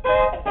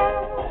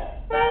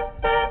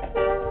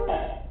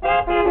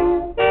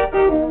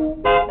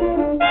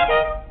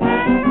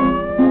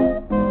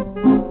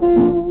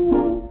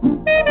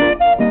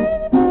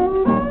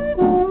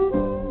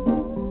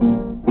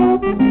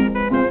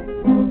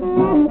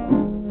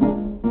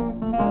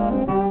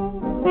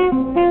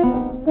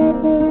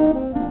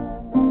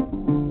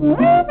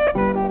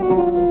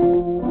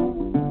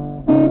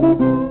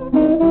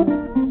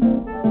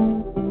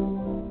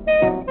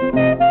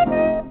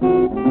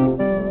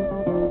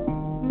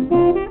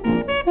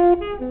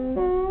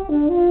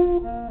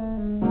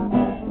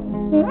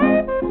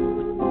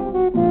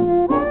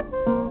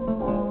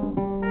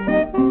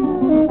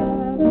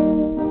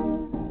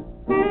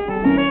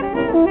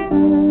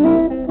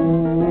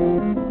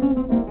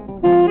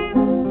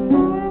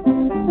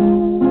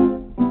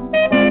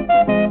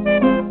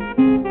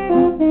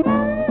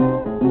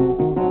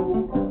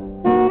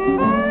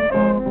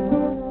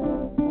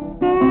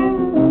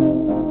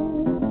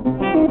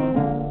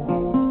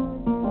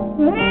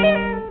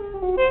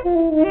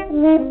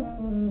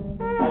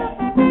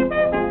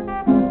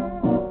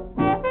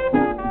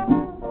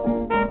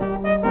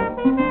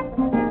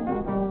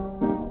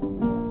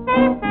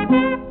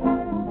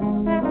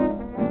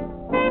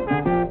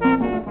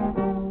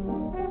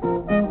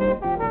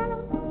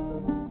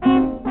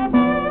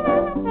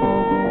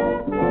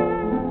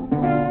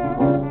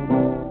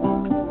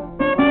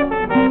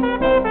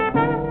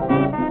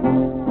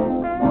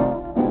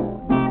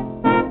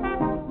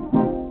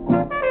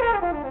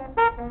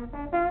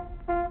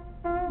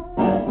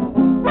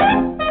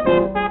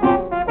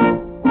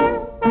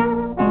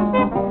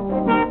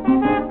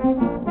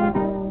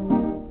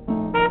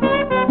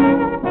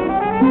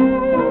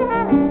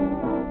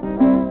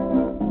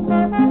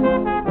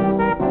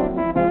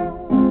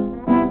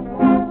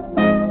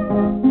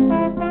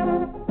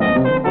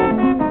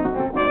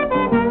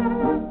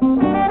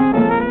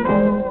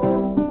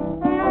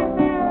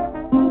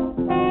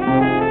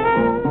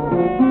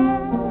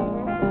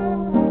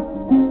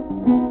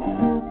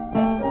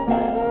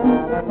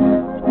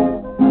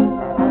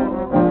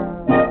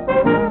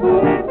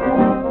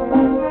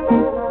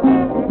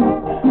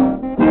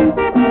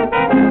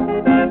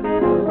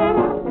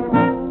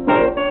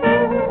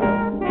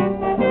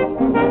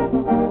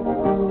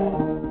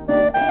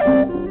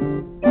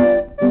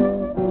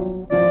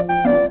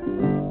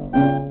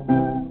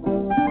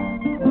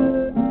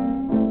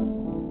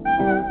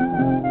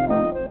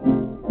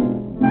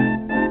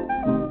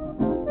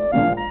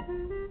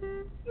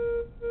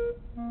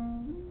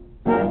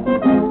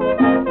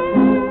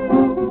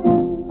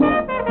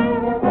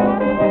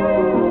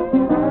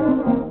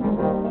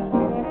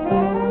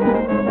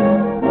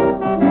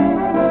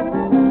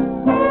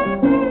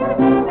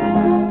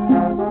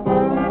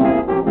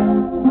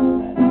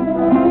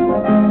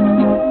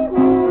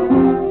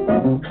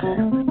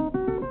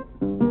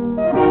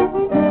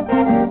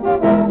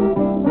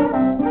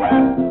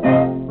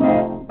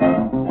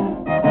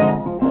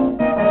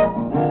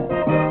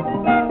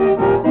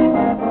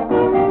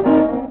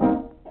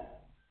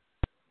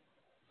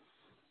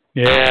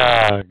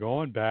 Yeah,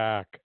 going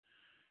back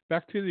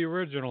to the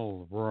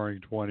original Roaring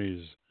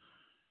Twenties.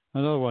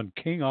 Another one,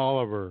 King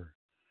Oliver,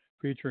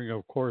 featuring,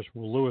 of course,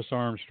 Louis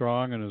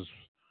Armstrong and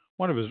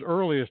one of his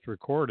earliest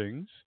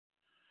recordings,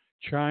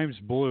 Chimes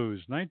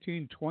Blues,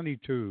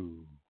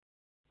 1922.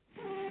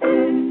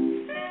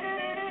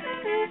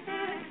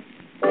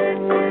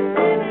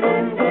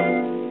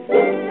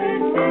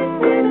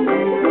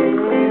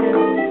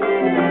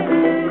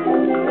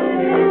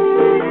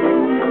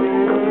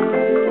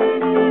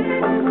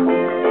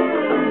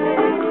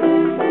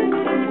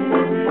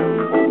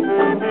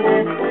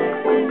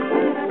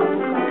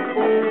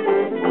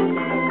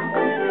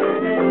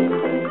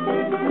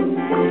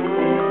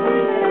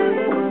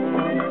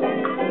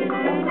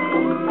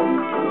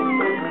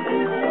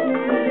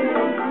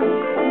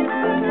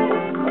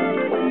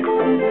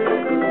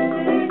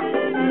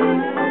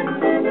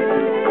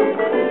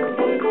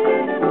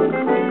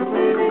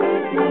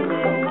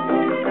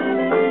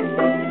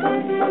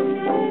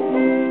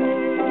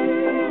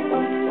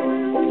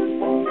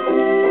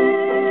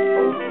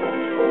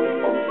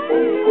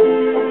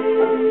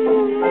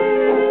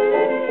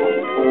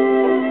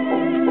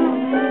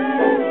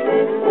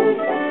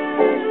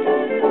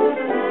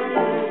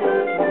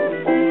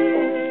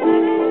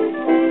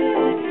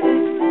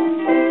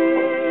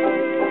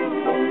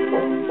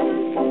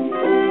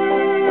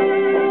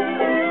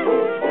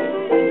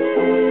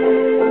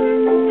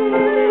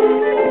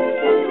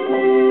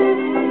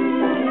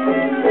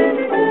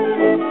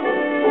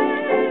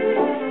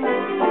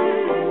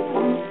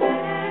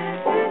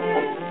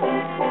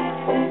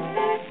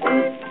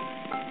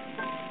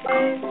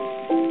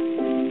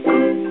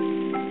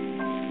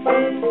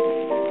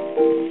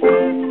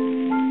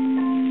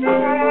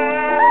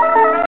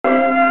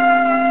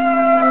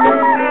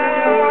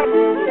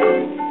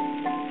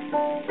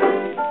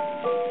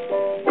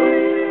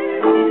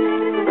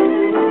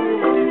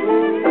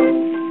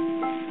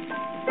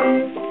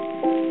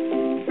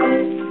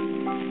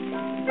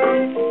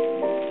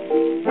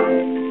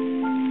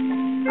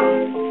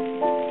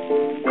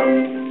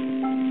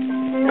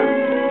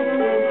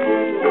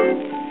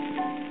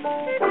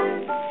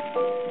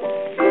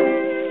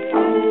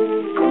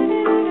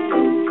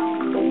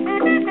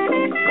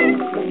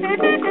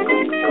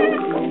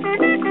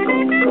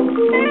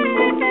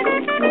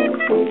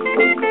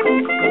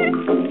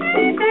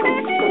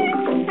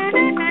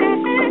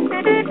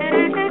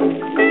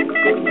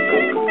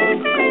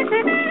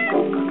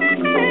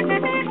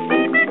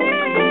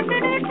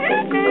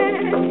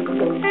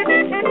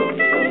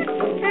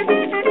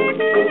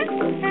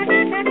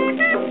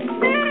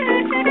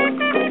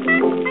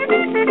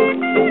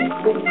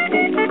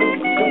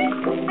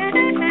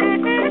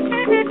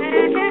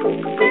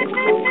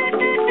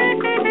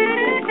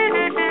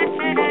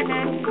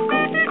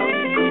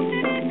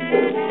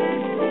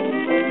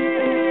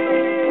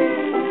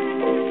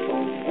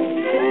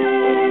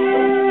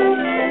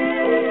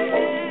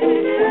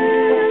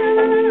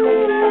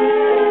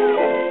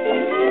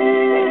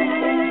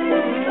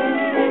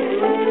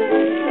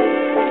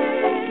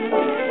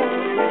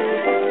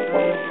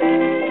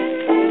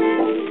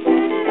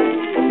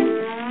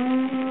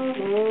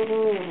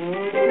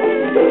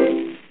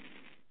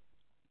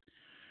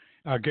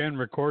 again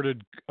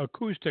recorded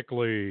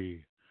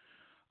acoustically.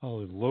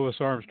 Louis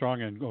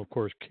Armstrong and, of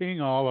course,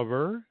 King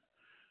Oliver.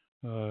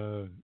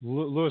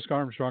 Louis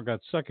Armstrong got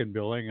second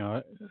billing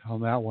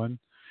on that one.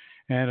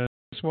 And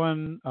this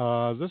one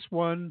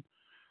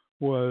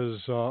was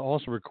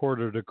also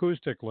recorded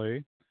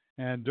acoustically.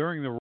 And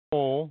during the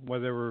roll,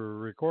 when they were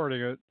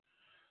recording it,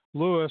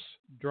 Louis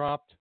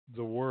dropped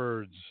the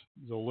words,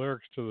 the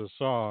lyrics to the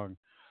song.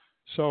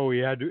 So he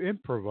had to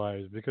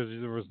improvise because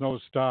there was no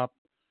stop,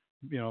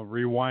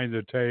 rewind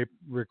the tape,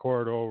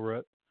 record over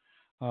it.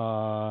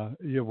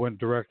 You went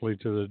directly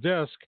to the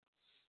disc.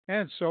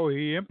 And so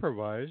he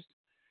improvised.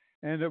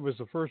 And it was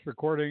the first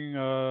recording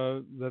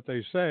that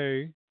they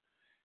say,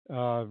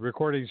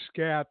 recording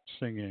scat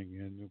singing.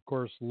 And, of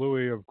course,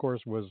 Louis,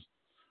 was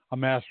a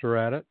master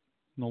at it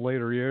in the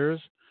later years.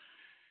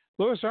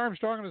 Louis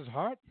Armstrong and his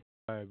Hot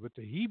Ride with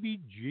the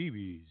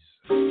heebie-jeebies.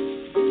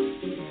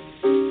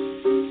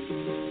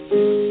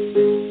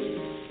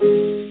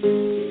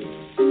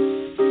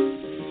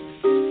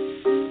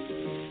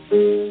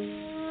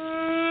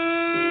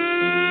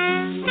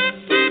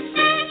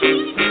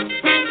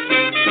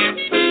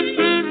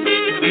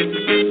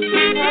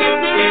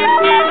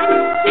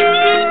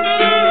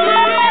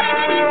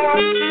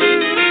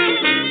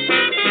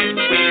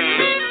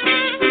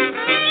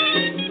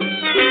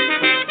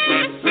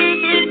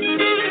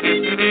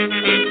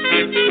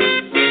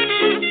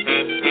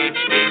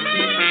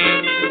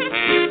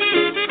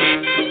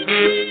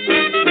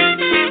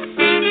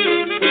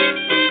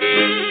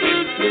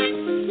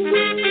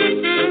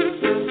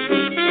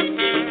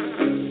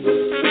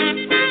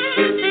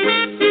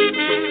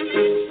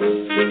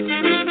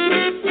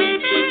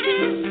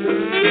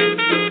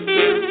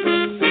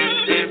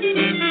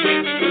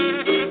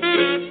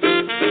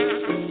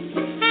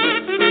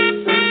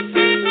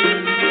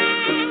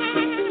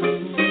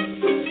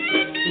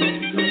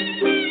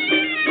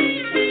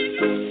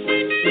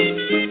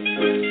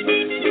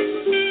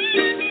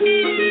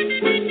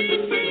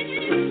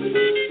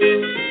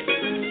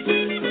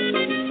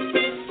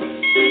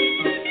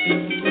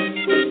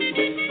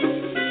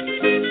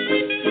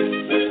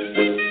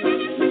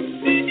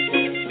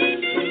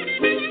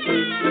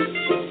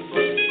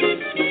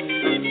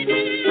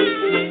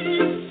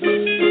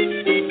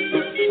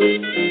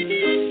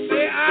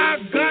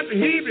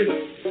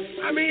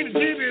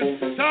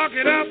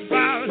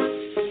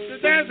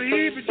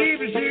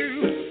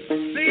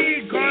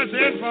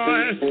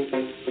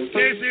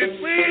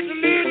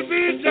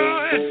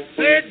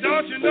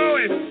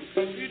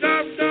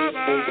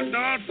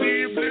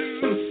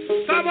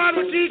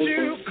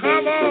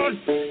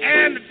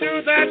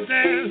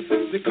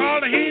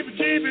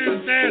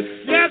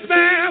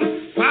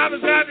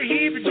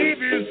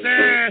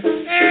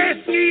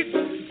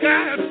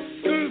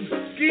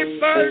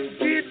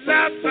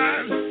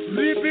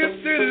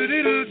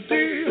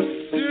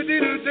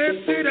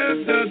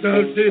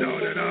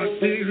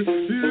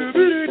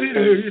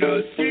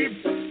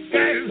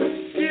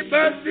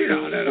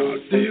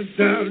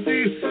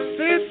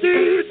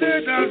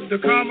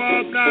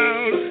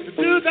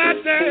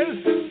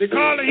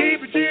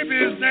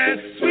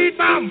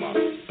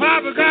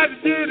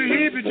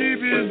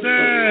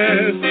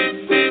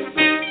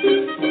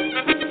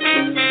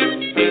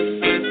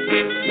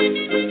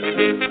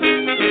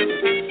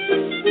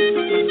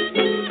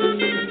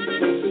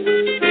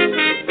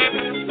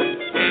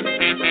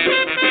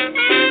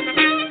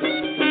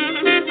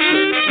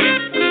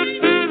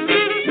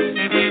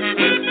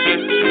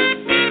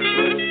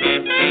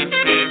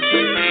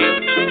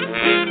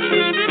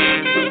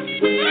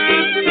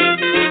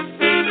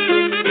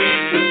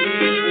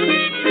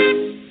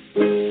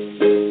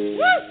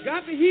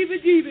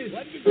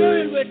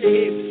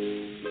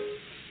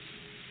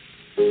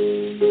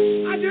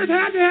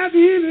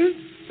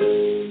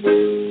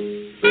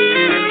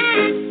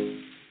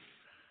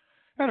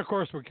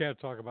 We can't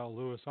talk about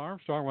Louis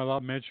Armstrong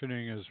without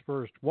mentioning his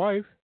first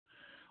wife,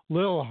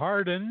 Lil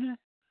Hardin,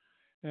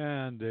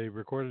 and they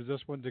recorded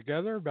this one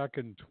together back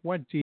in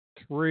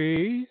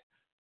 23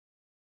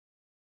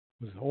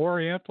 with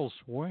Oriental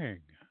Swing.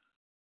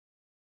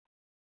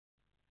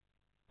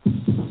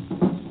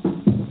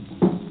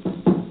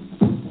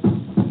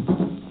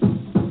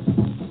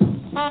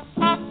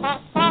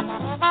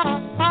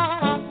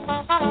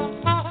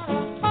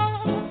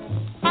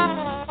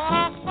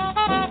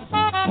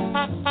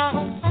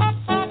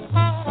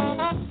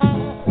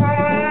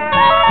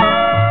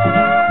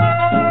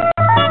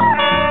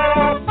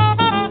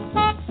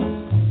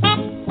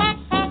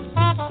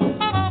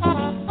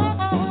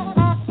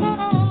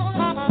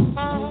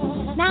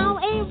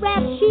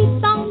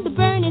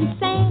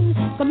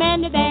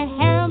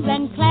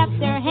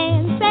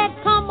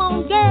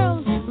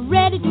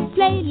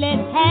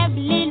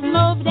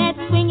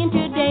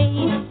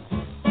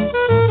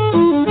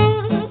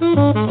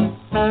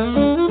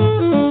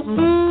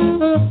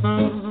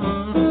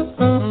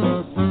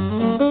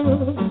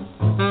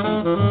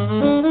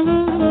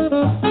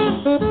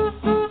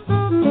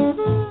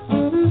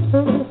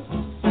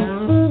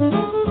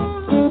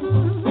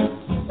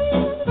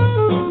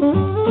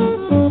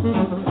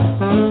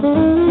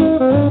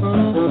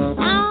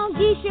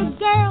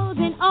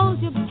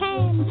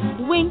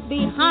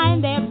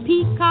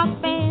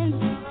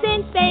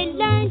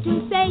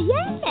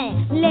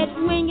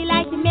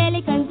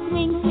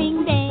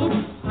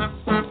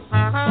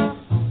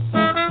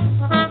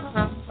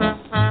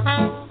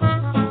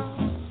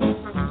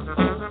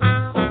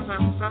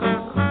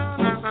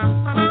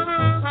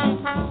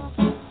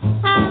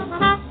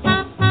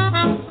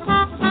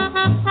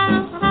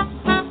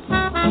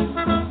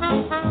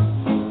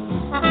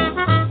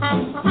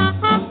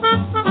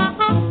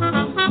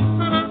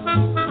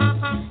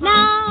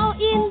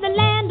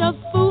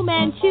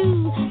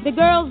 The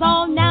girls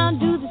all now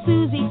do the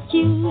Susie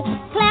Q.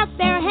 Clap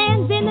their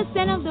hands in the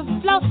center of the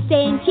floor,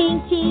 saying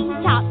ching ching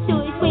chop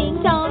till it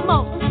swings some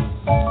more.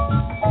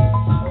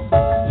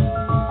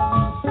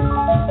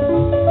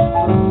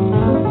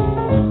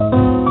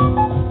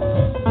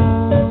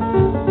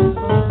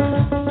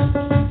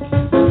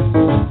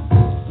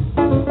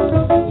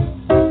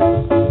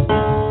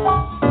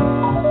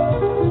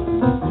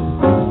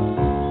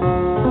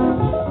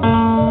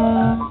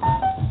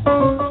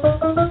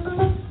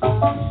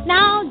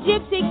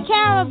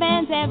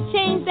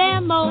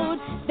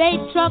 They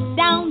truck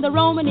down the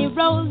Romany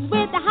roads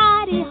with the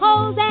hidey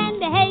hoes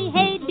and the hey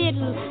hey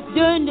diddle,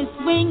 doing the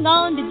swing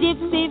on the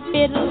gypsy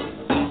fiddle.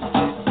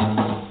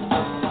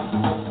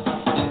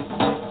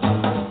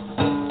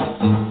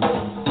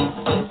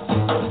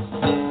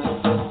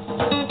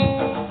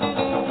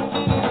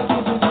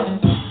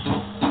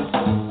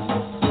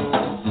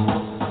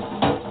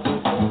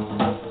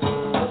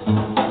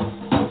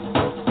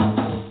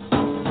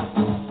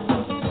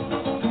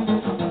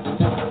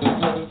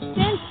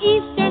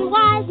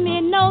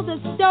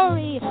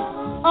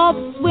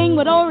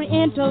 With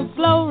Oriental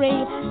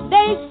glory,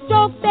 they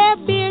stroke their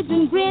beards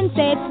and grin,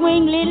 said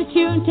swing little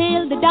tune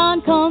till the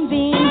dawn comes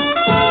in.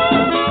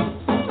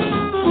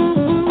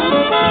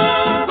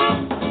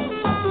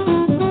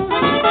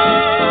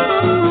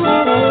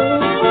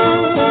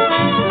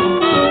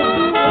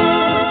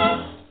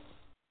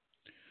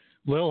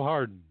 Lil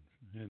Hardin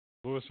and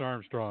Louis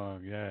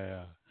Armstrong,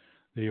 yeah,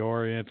 the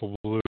Oriental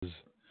Blues,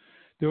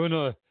 doing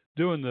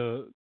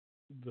the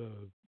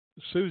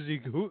Susie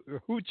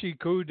Hoochie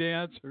Coo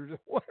dance or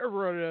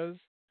whatever it is,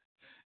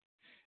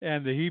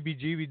 and the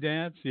heebie-jeebie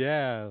dance,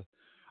 yeah.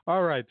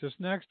 All right, this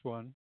next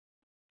one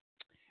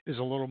is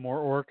a little more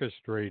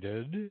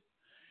orchestrated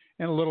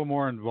and a little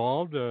more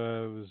involved. It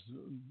was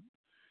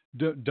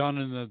done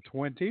in the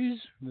 20s.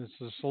 This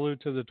is a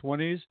salute to the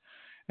 20s,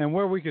 and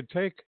where we could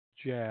take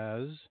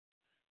jazz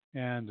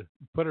and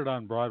put it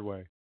on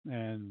Broadway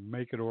and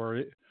make it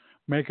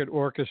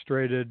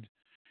orchestrated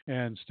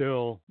and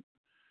still,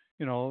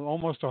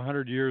 almost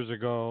 100 years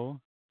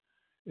ago,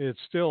 it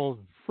still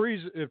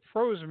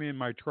froze me in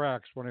my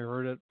tracks when I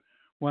heard it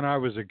when I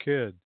was a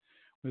kid.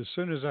 As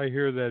soon as I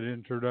hear that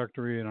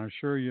introductory, and I'm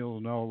sure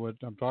you'll know what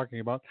I'm talking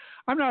about.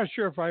 I'm not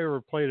sure if I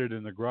ever played it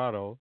in the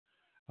Grotto.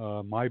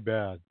 My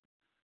bad,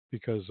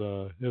 because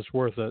it's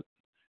worth it.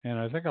 And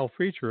I think I'll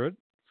feature it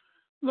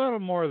a little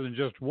more than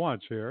just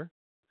once here.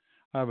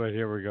 How about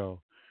here we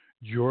go?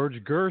 George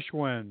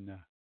Gershwin,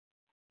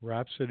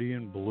 Rhapsody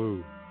in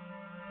Blue.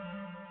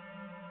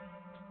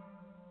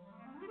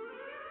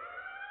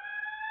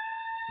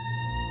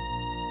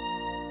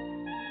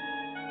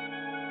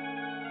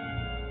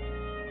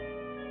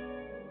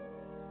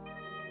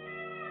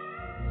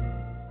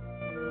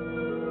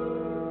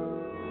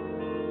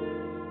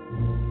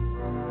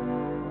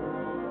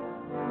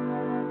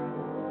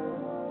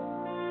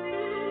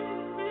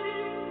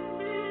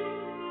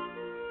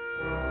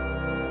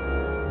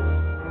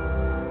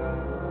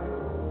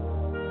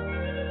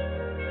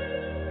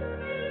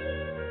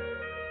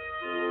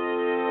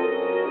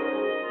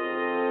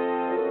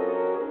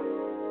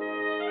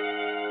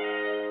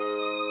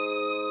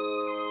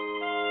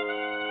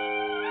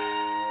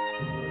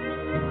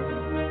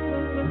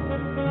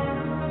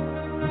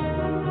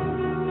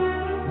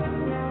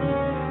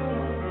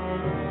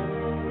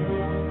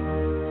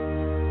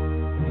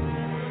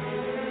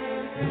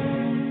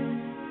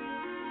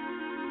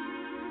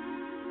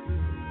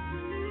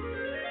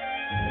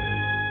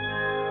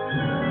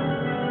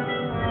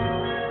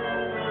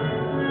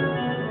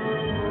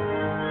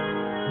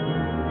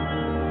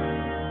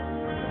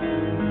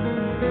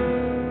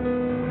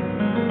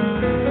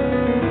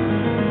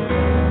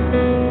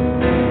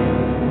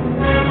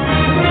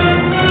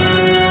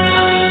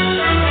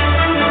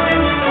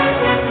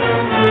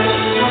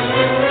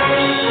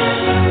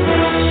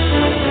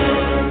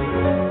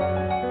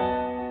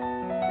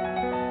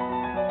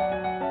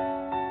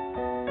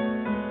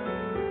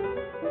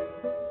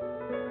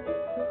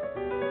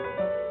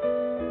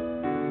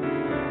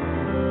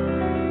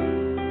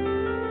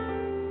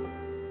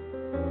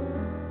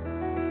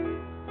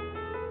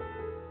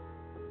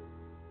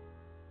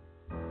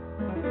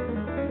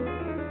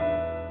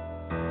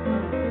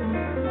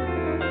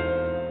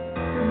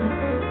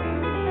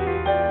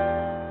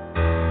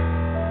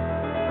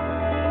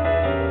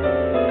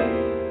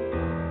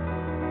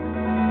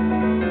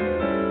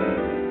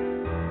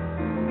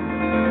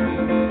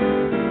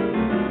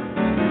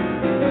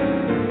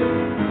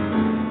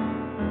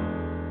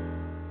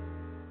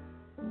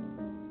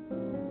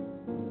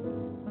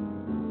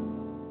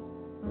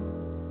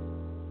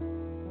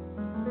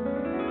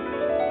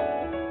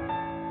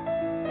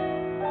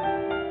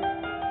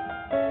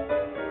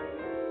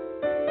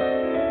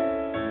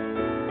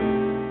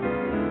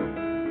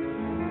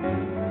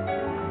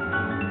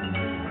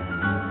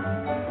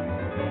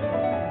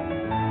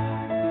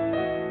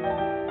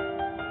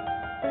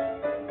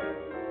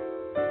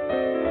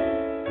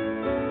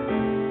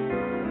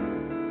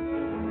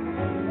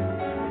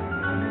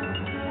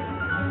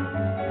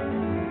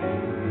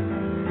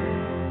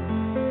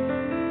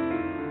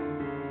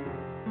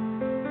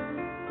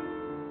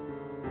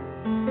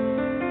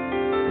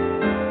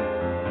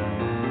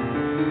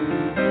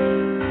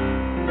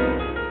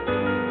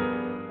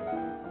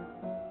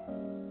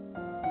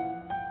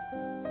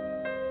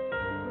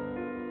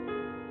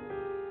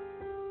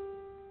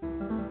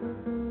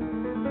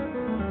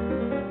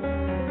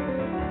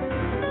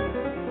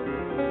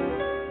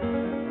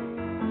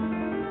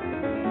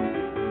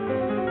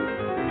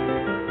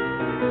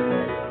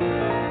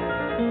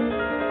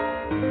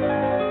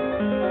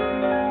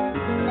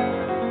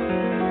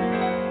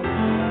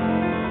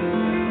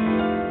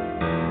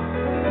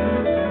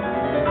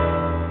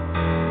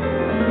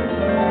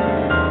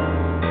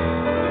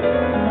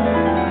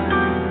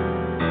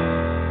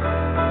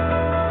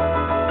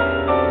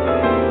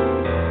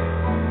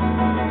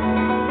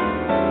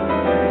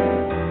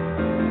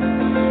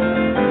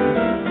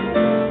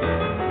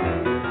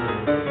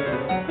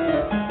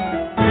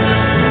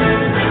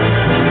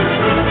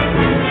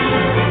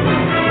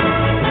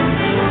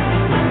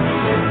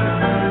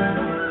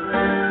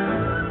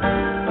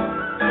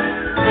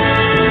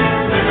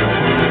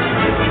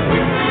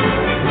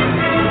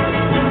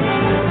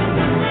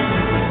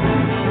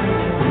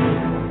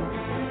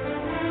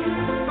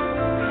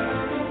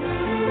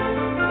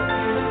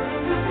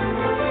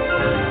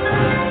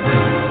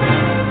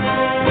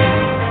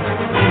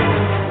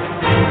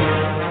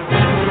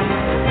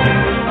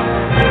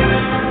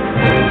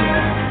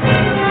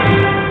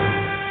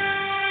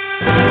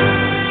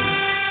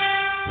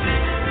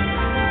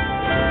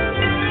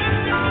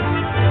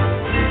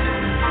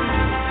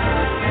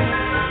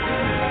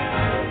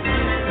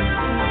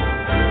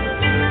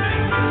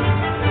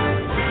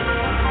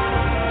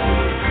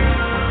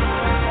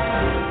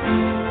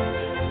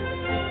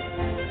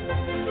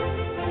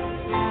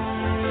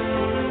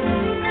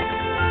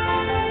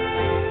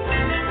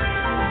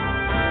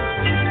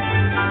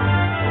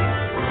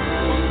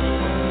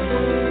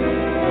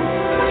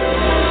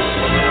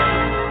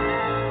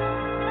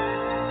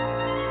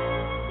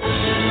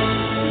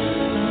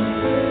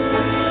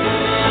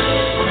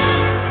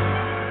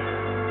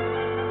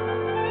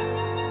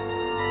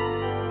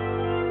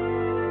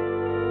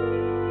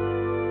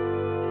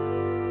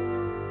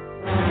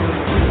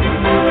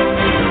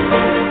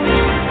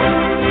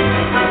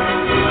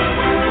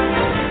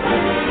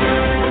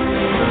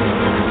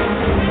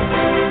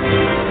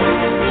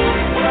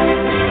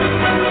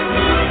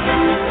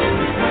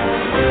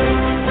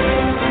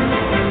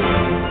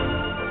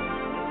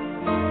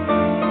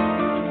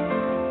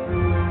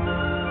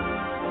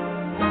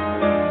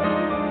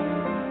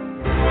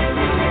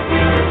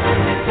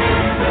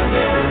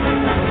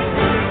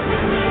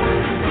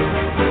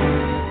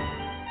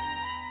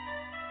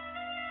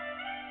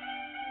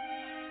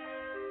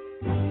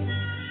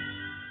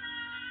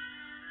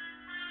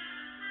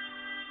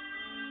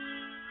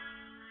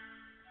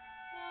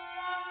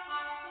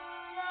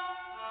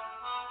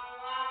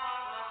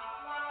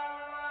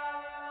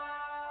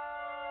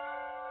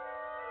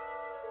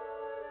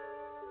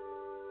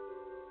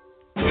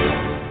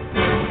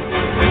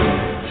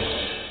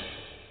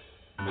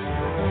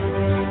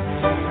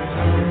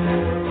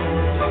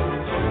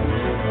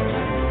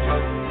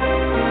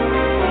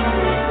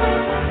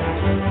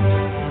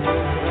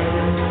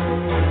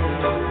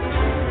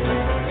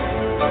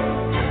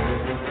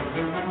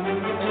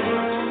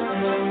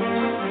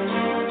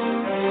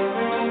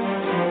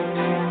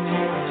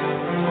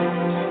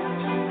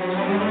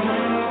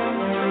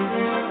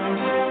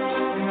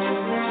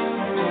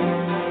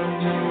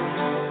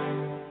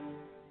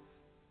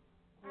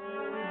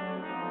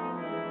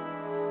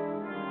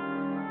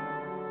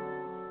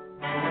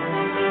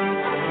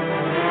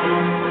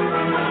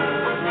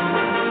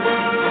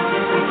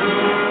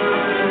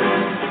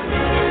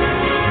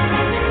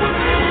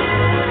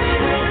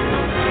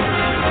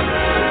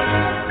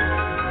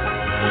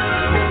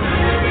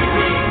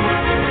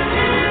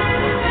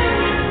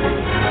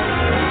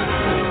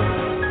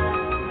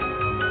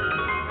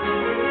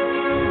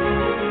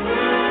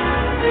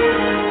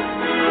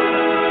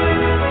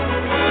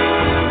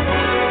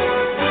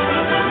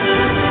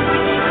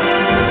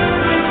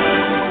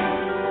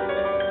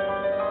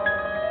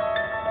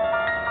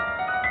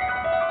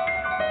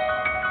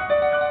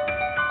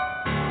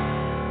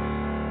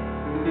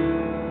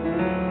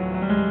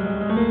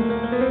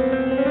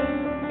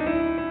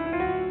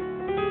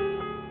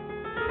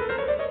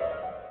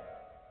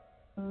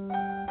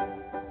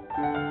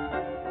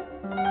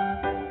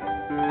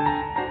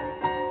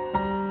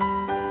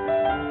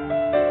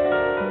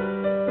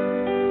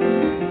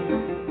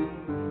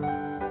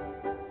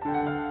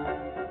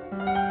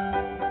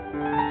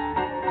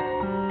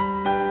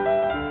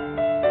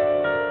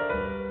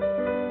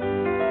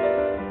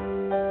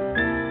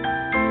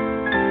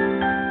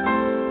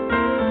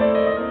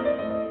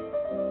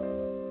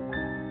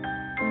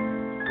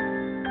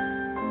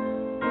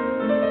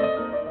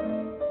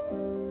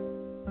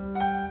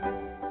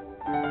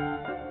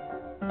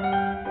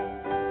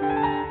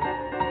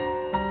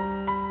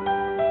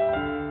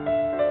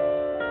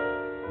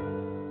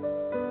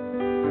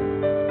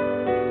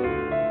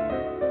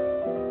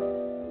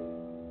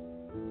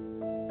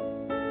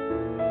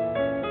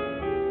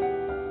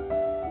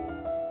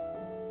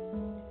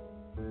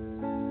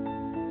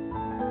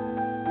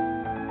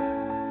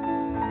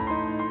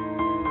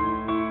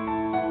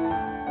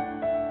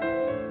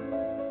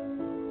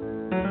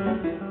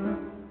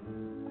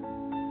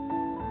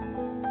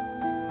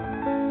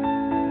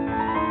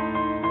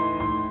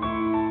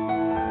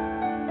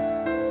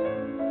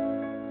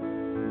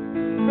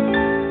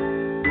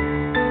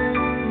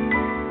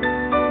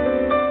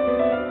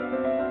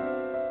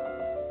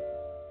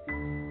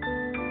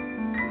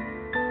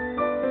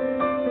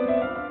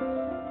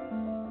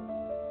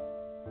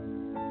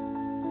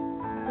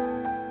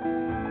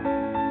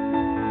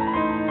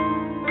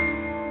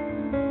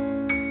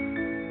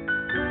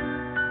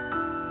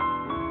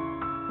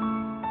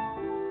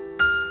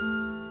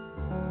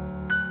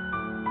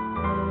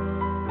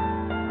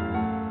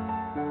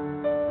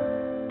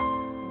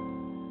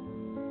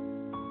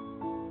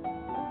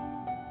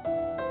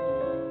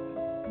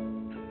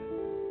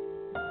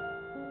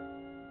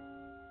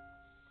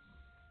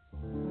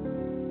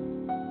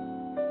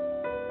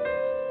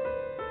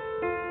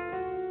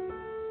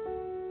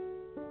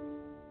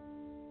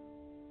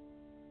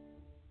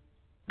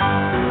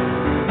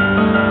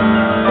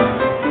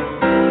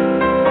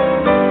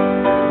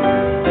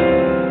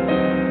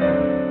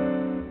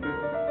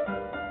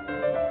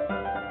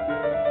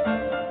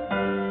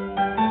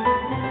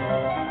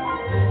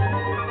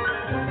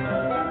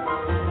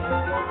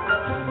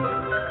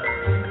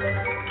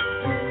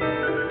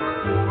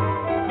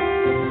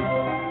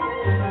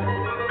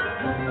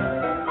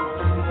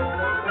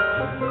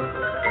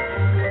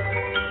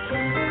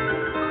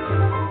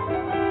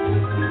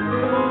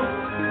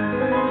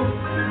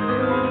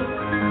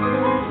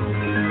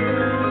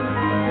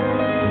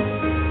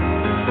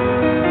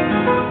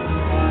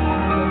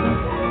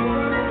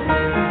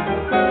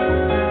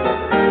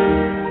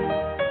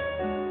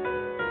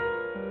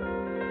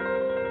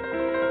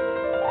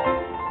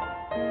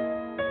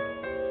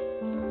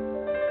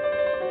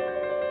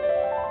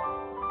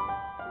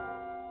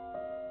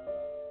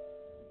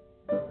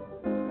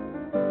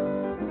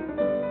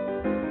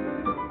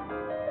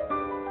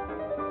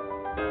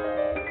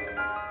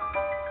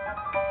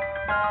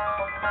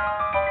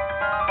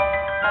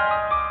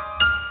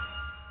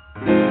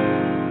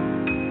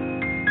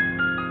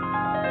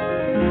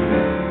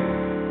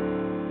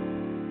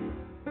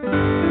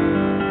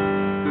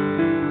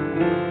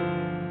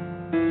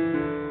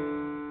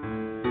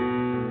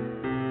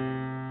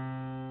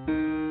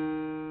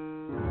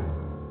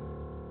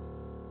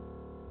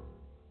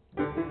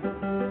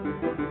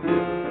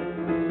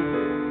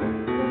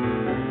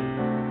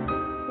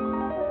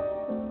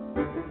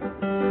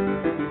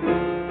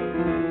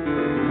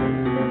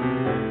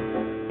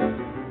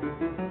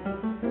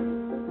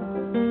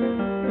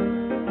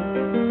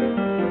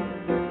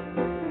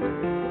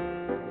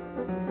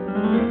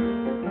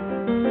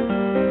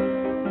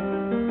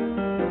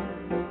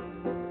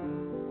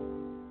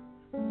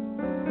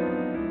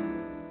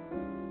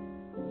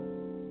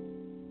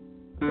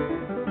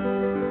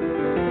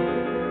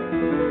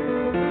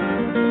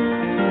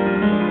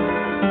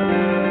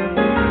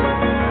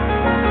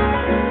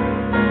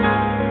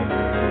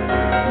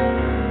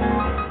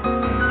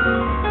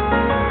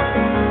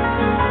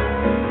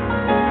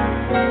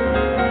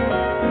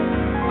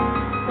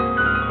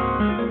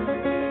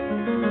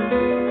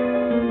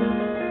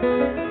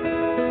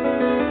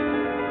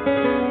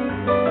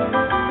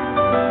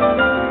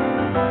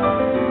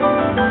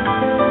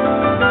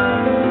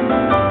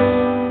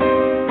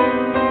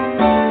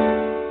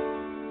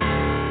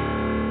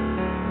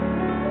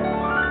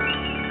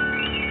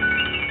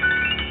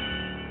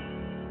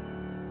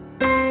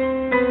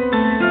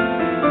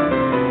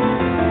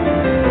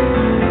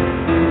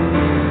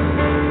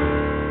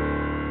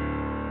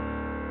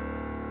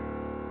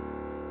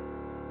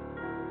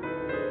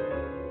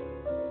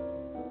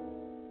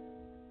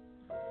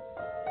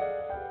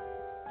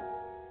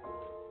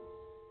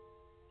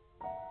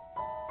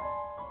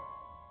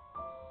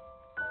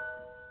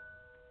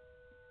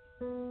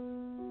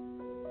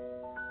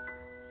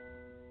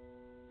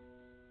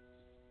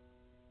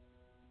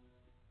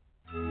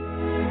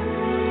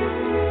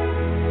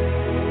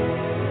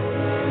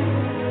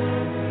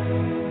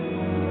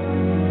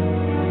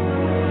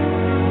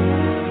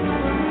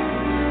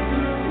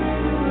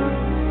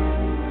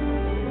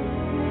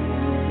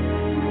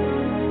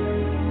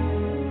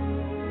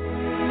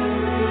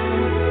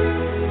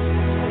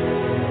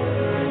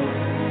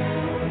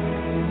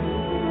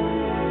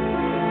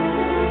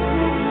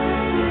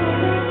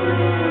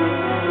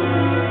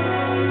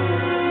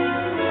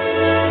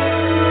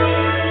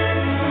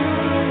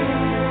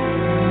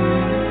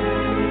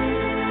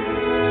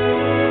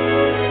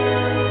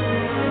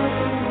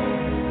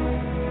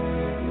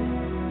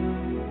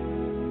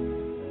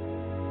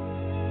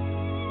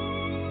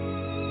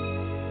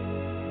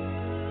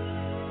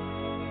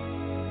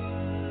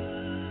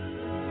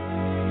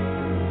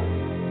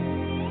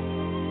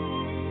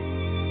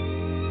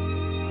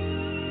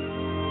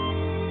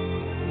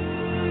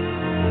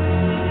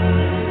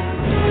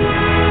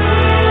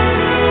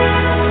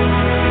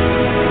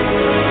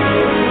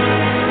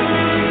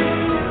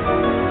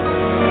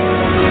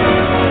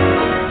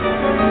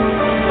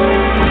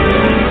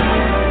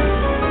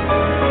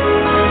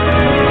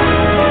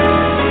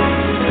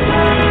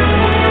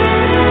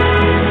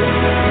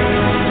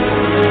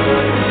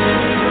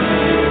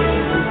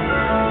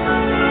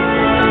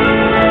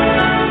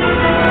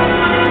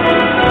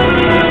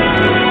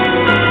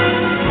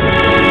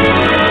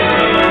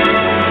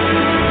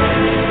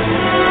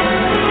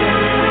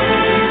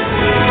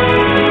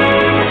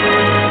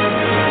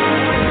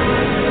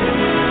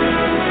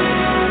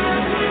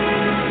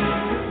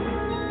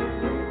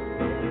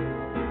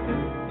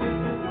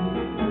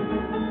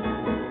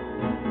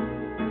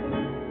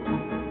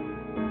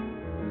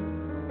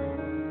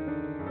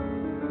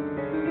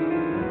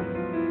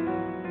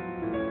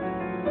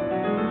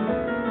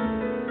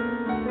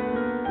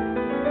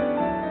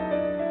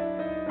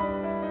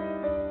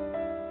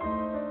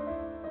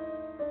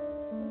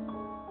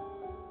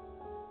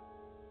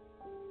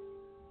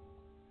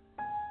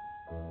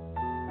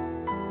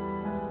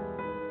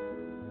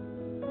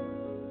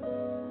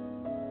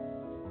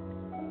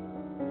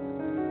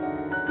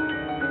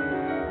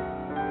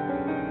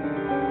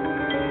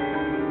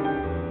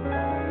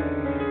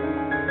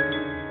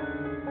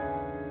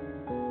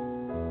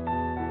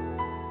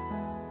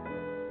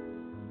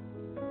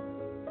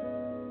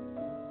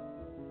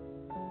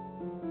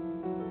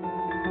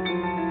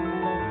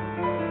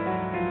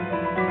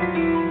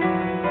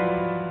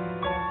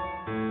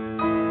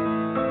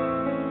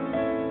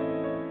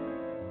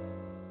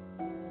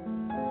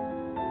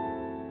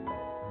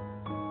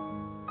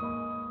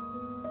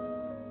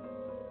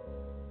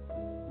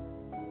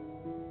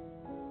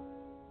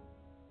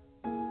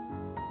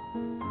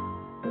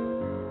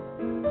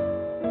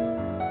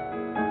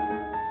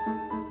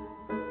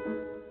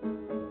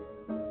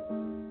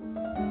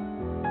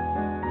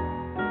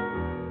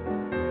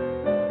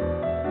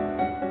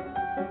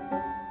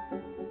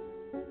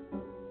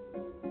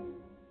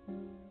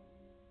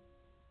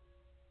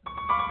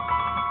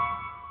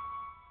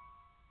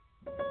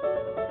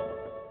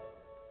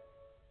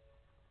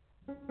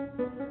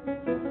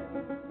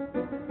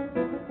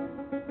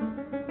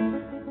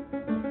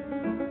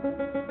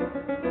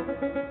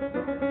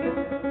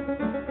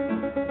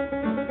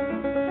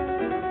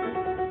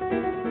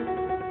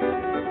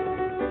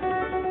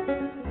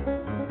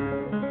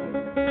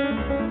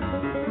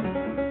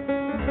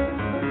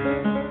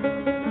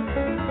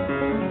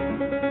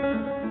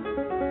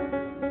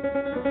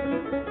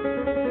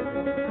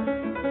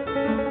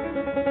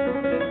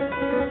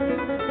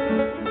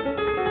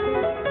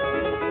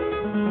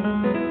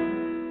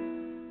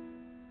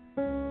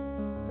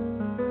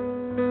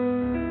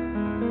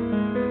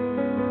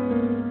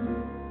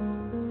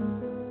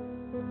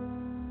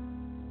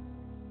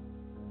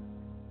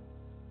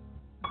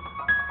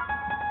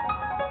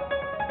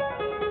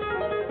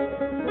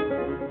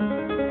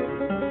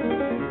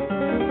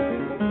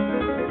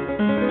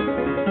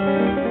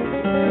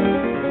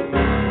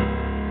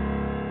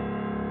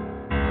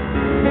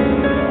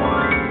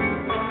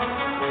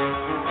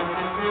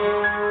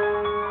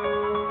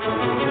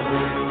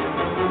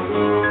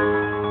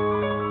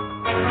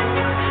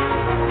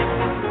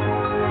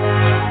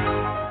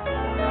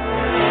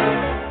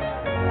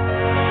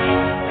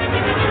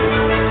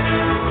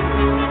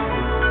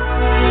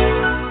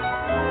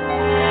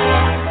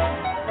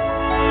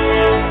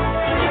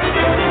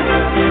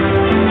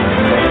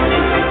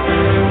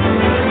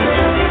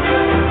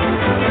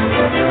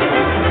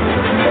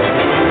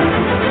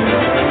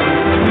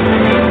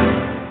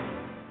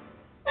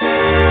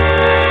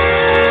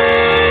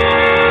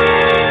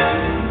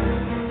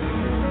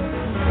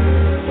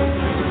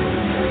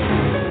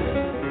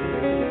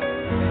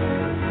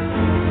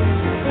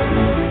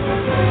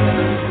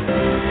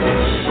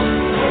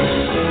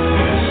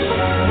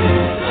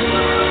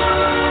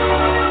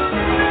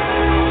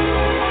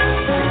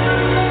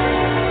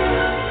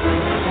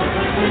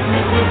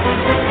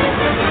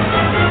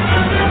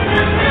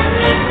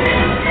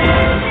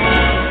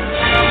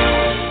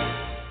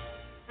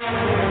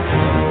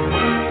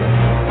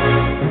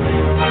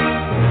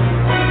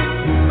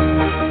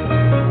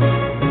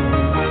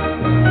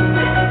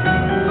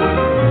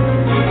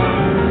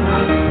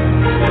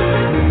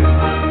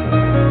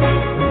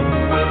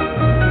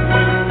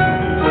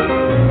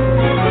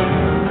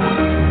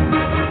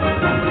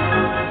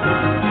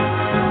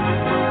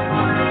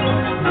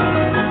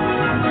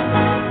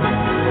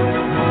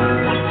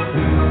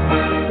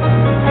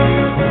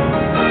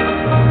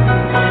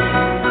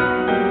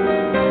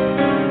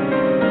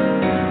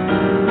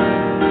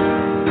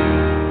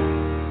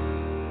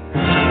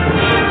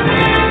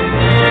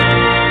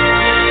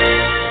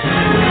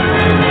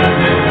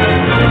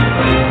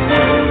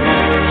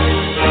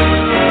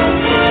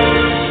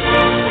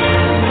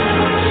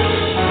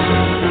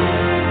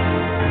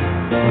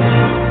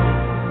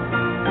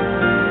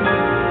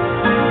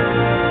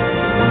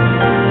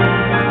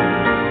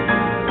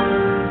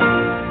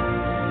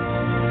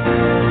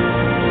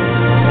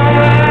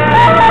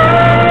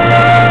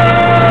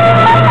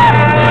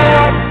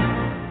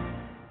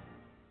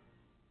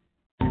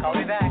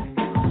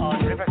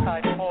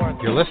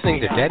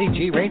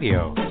 Community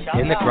Radio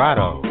in the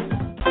Grotto.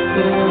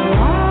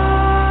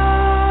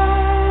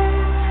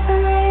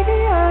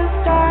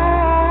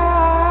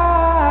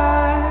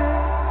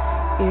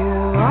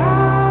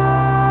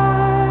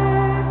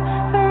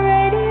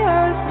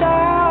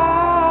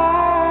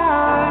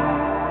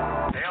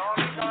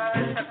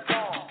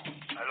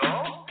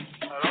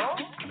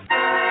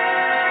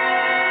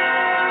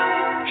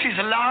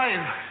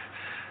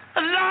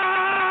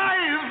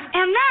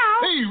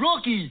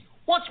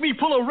 Watch me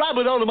pull a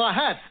rabbit out of my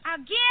hat.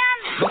 Again?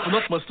 Nothing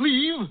up my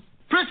sleeve.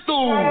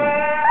 Presto!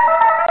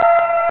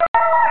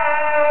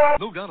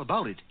 No doubt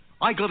about it.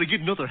 I gotta get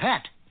another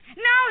hat.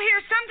 Now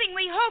here's something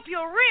we hope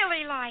you'll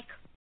really like.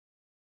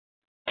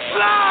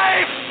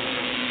 Life!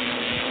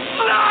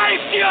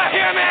 Life, do you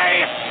hear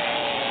me?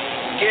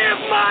 Give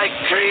my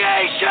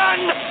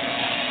creation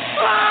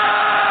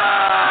life!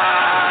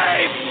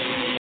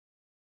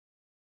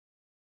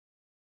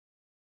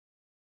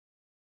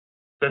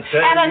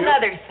 And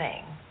another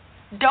thing.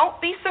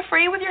 Don't be so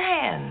free with your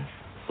hands.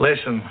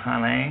 Listen,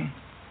 honey.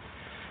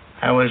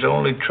 I was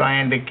only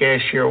trying to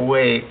guess your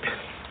weight.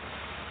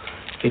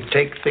 You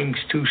take things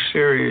too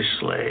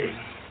seriously.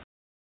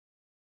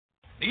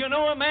 Do you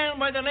know a man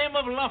by the name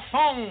of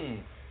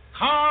Lafong?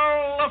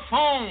 Carl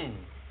Lafong.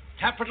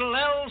 Capital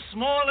L,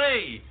 small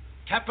a.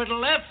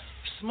 Capital F,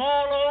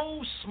 small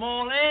o,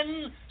 small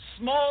n,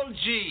 small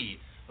g.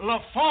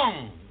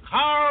 Lafong.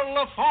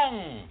 Carl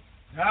Lafong.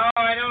 No,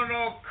 I don't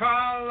know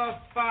Carl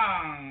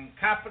Lafong.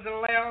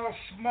 Capital L,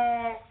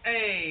 small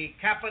a.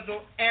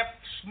 Capital F,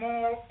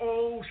 small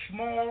o,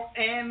 small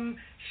n,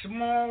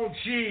 small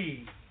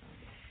g.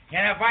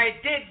 And if I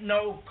did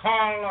know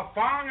Carl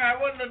Lafong, I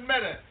wouldn't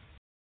admit it.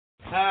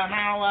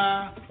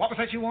 Now, what was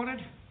that you wanted?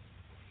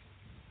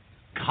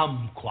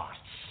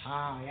 Kumquats.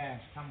 Ah, yes,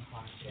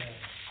 kumquats, yes.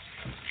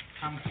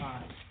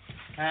 Kumquats.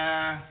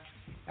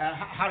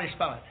 How do you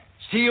spell it?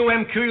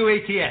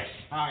 C-U-M-Q-U-A-T-S.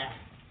 Oh, yeah.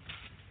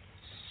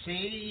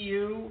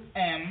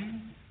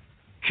 C-U-M...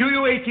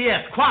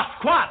 Q-U-A-T-S.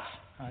 Quats.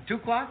 2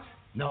 quats?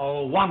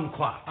 No, 1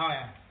 quat. Oh,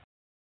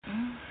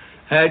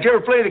 yeah. Did you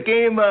ever play the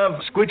game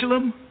of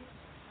Squidulum?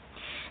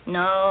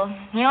 No.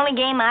 The only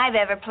game I've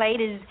ever played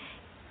is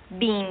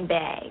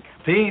Beanbag.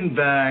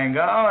 Beanbag.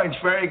 Oh,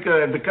 it's very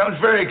good. Becomes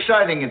very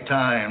exciting at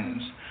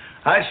times.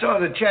 I saw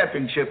the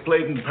championship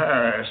played in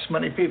Paris.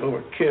 Many people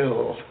were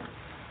killed.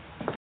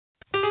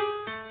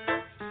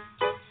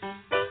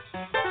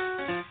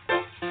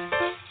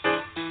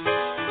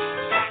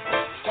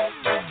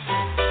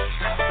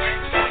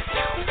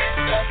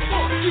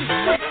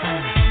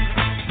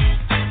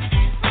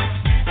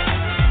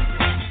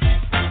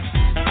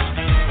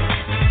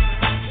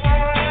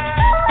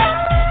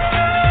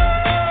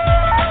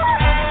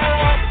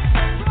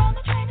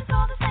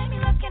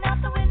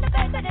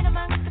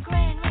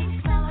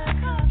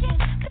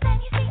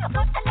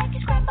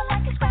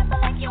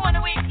 You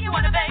wanna wait?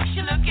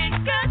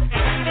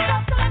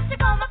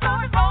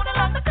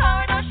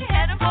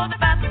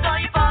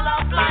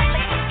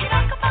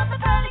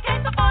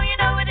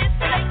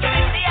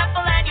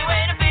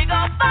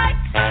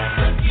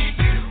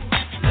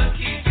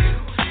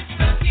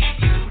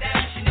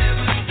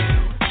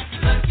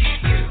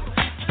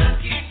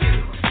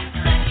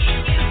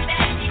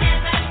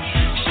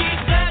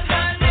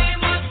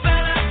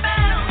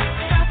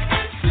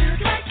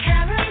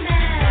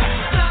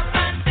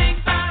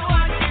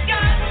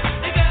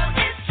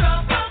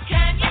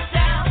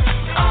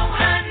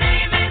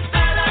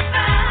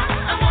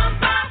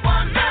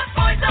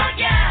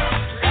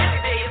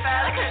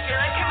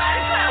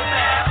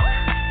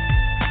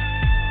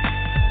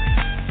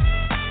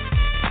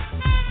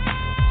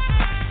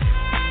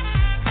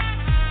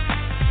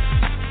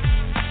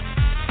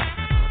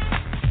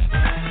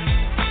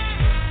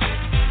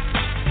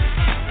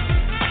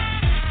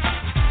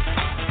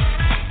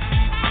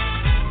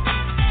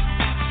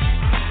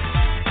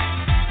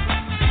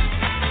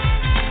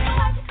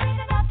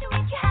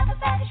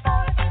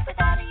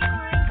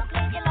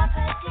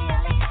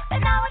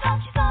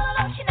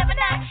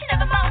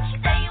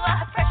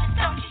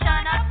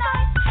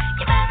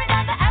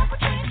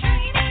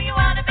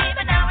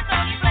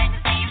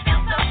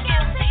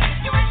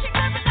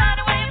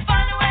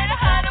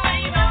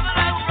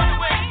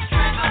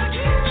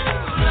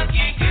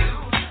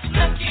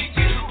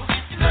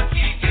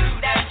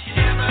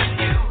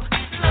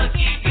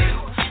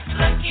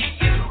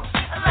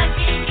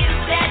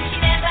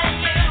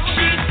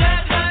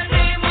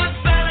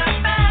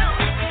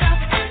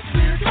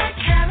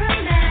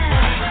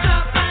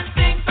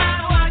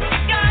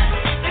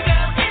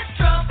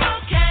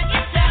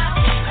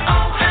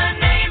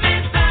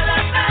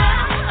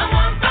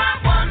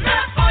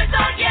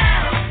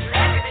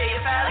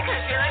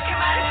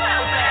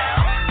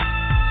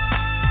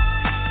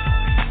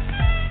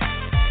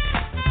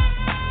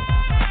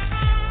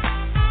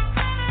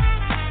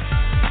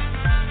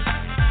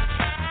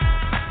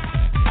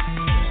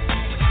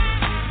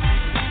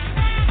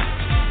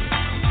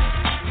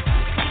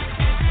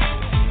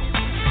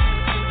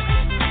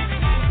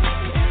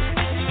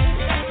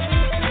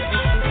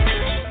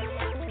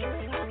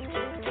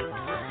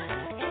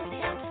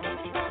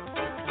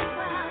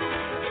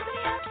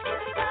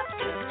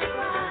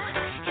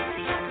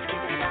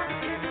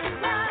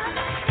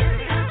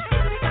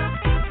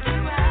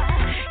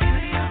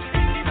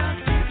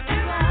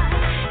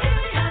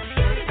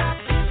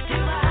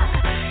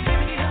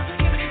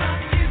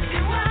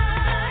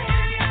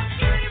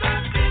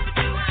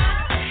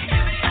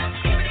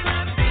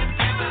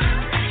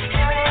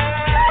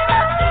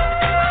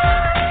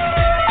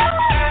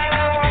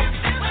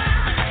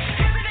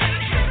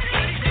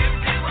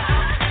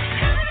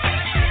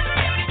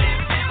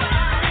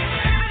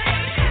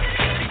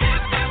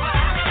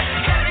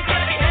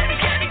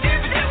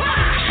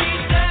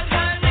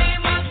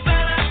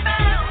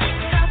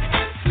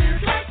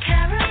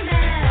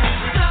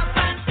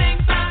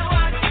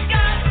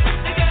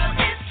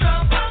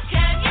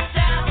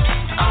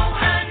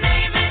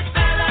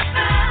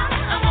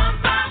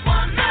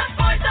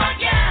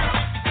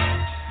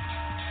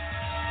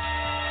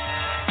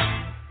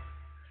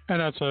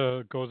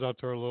 That's goes out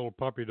to our little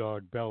puppy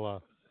dog,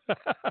 Bella.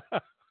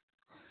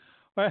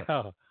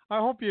 Well, I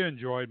hope you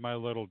enjoyed my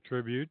little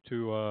tribute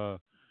to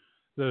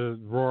the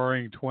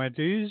Roaring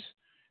Twenties.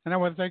 And I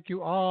want to thank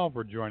you all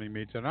for joining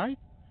me tonight.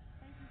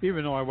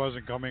 Even though I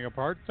wasn't coming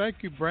apart, thank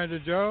you, Brenda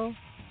Joe,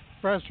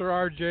 Professor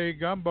R.J.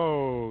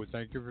 Gumbo.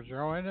 Thank you for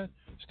showing it,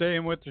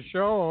 staying with the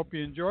show. Hope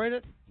you enjoyed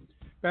it.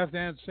 Beth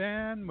Ann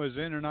San was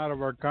in and out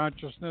of our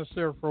consciousness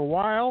there for a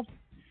while.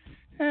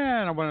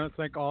 And I want to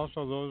thank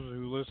also those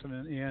who listen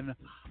in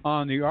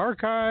on the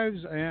archives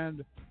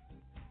and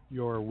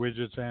your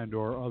widgets and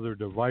or other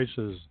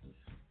devices.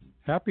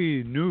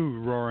 Happy new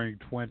Roaring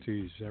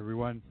Twenties,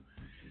 everyone.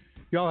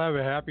 Y'all have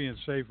a happy and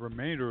safe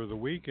remainder of the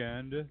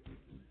weekend.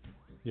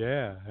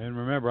 Yeah, and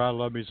remember, I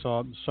love me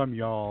some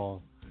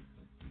y'all.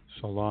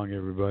 So long,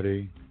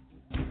 everybody.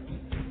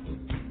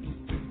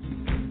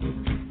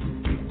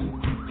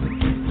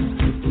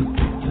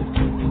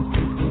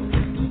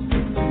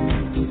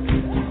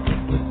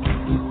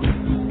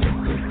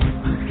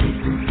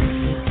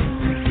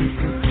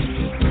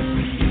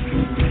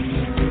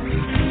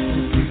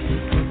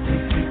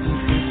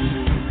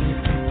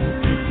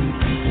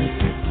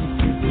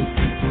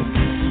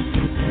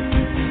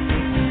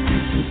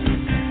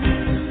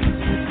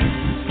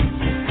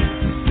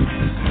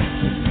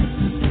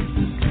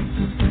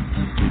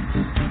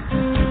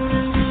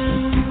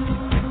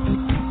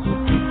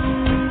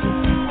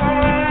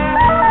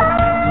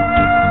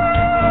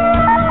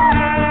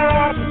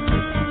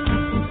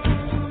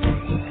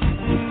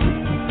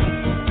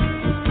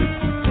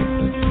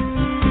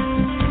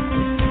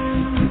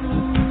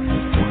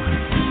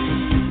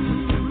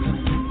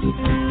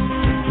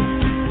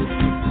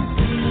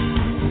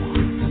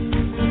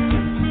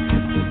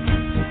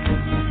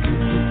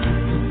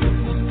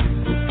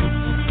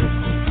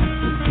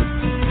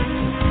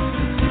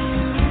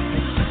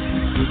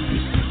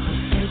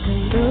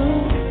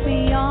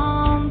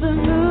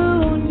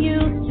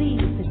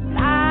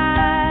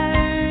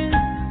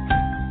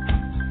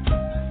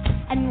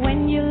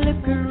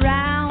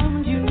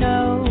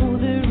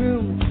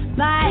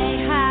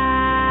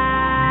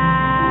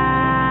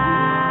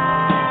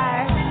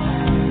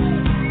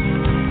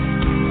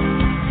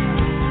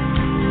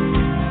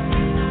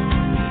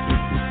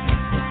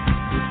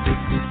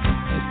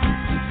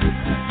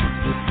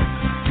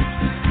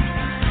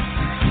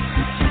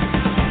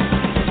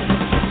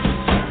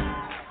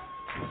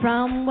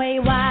 From way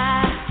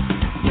wide,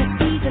 you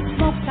see the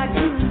smoke start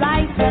to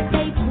rise as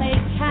they play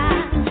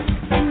cat,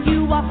 and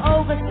you walk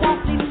over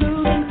softly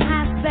moving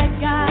past the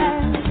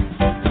guard.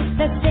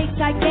 The stakes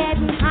are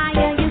getting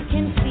higher, you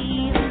can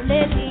feel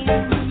it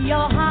in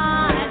your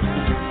heart.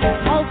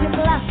 Hold your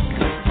bluff,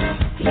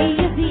 he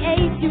is the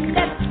ace you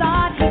never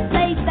thought he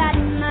played that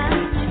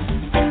much,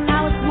 and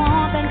now it's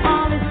more than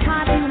all his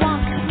cards he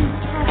wants to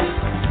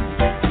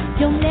touch.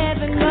 You'll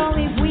never know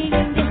if we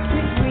can disagree.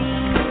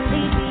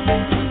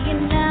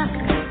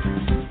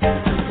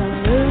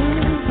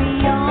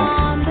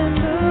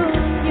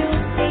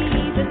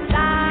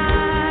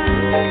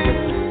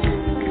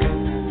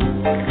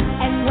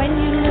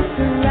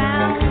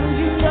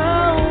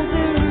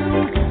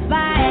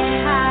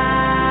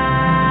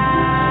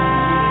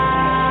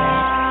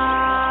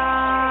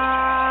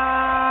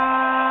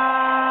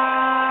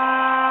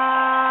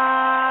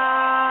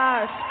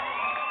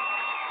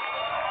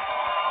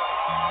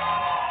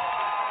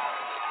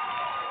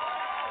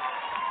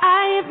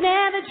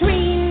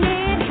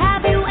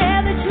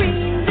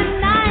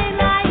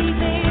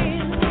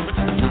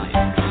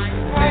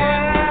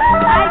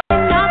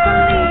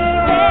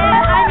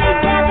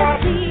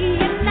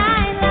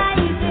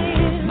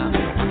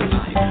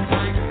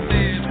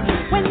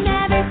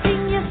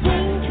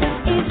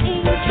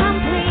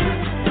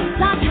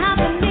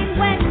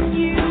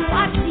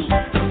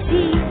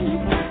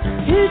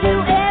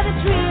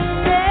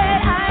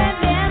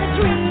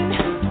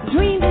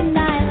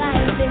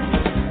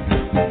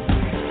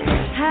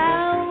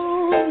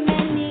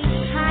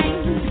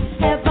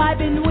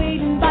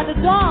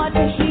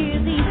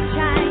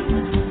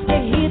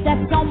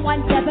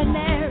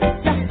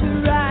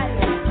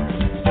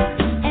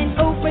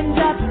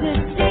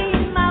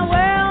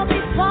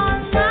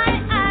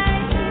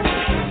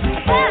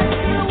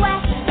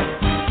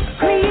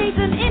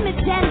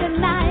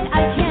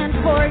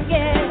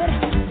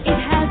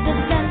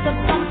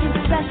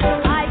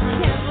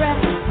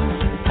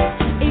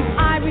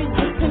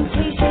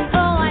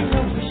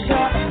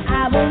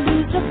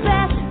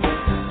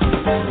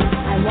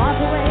 I walk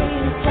away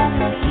and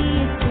suddenly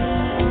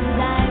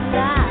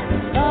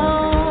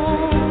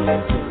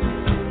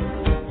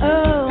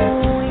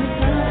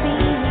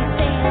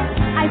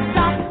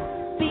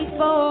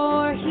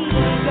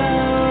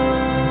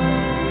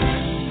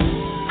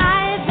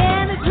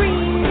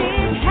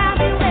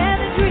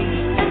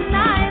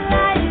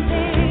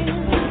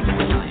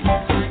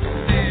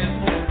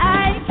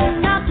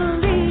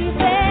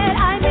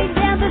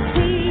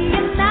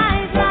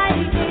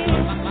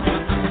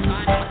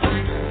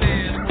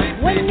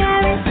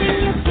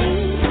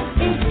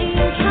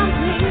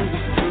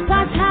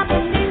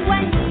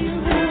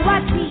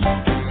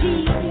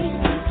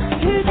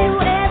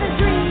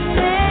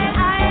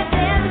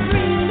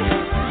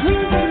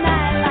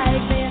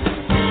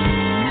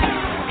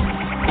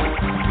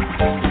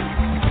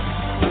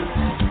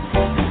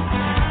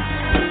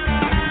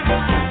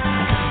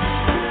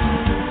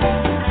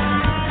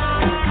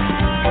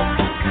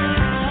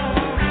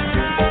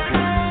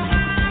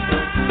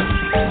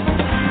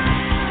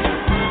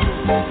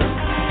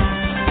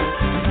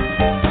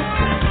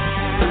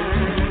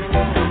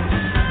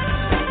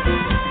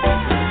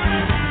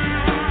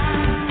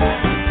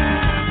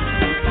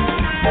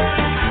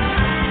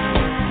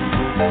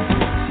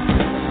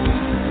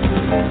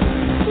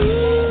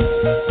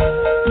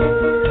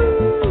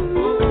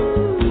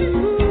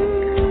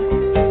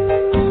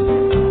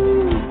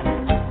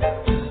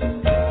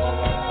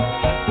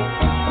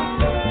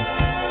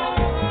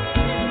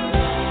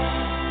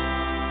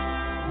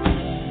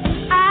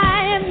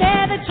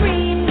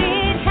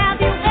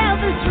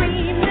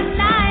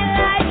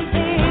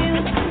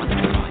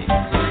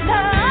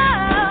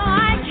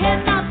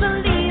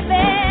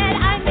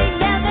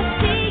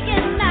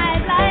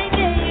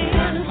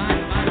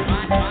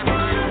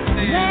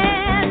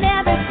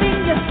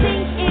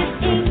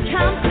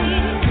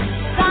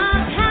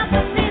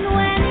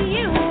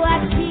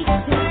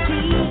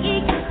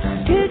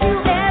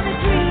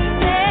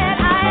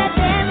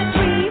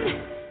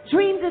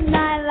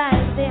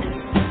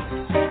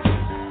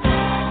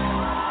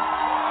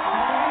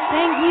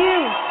Thank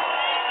you.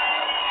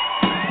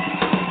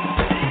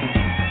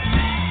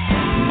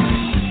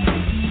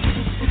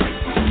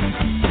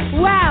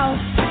 Wow.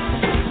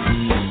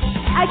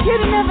 I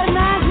couldn't have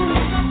imagined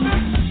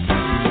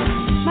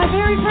my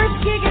very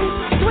first gig in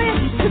Swiss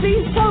to be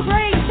so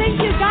great.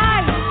 Thank you,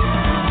 guys.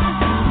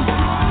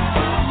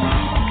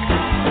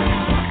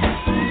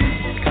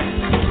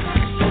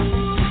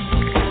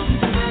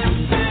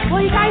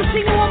 Will you guys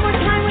sing it one more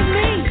time with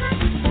me?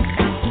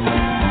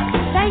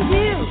 Thank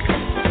you.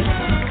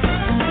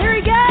 Here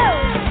we go.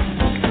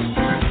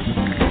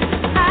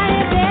 I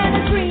have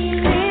ever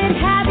dreamed it.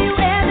 Have you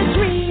ever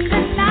dreamed a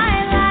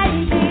night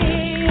like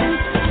this?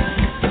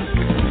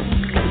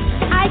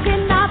 I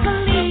cannot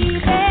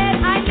believe it.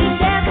 I can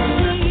never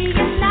see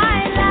a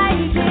night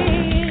like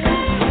this.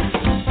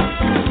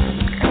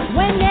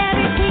 When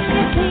everything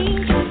you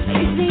think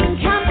is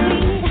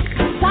incomplete,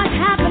 starts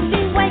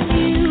happening when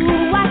you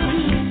watch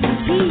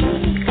TV.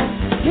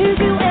 Did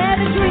you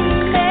ever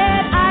dream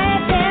it? I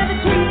have never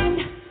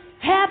dreamed.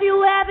 Have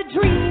you ever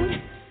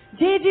dreamed?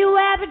 Did you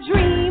ever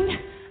dream?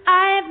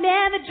 I have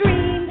never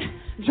dreamed.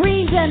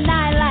 Dreamed a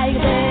night like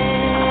this.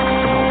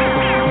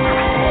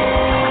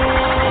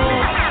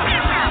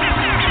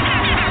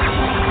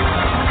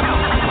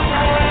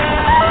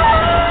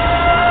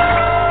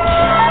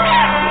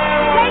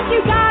 Thank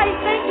you, guys.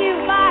 Thank you.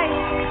 Bye.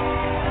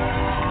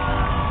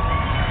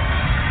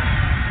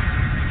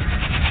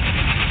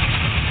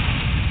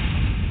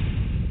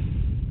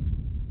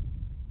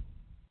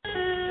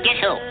 Guess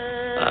who?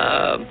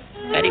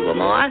 Eddie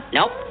Wilmore?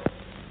 Nope.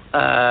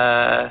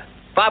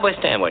 Barbara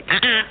Stanwyck?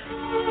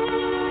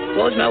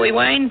 Rosemary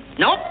Wayne?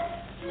 Nope.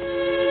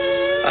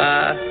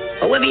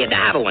 Olivia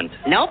Garland?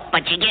 Nope,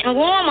 but you're getting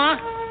warmer.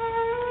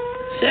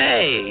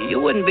 Say, you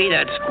wouldn't be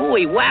that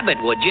screwy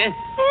wabbit, would you?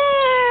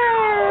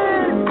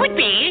 Could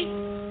be.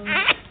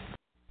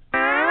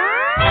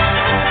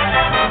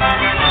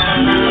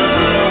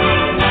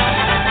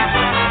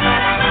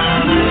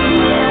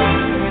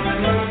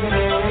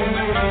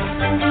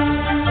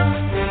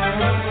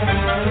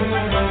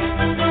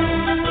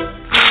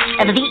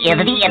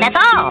 That's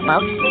all,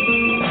 folks.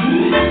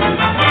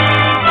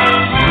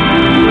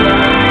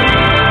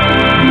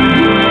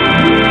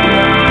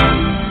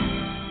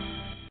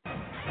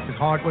 His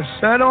heart was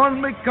set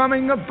on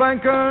becoming a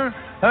banker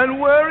and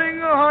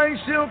wearing a high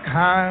silk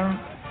hat.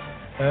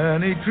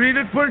 And he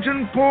treated rich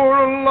and poor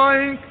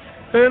alike,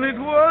 and it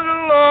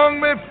wasn't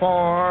long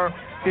before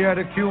he had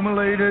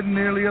accumulated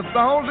nearly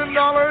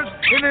 $1,000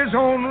 in his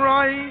own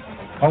right.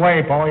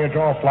 Away, boy, you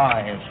draw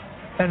flies.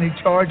 And he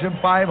charged him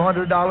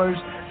 $500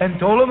 and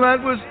told him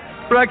that was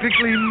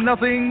practically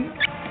nothing.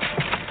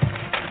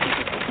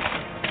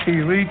 He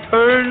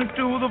returned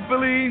to the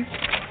village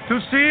to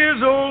see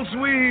his old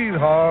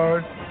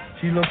sweetheart.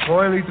 She looked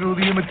coyly through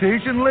the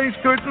imitation lace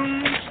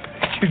curtains.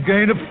 She'd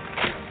gained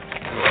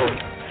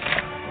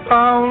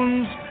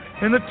pounds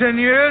in the 10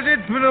 years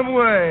it's been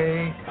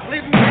away. 2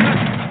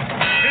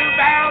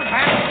 bells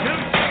and 2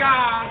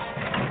 cigars.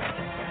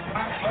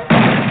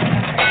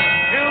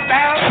 2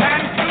 bells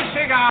and 2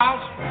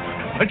 cigars.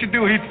 What you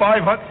do, heat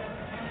 500?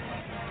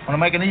 Want to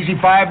make an easy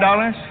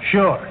 $5?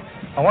 Sure.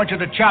 I want you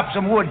to chop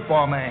some wood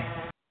for me.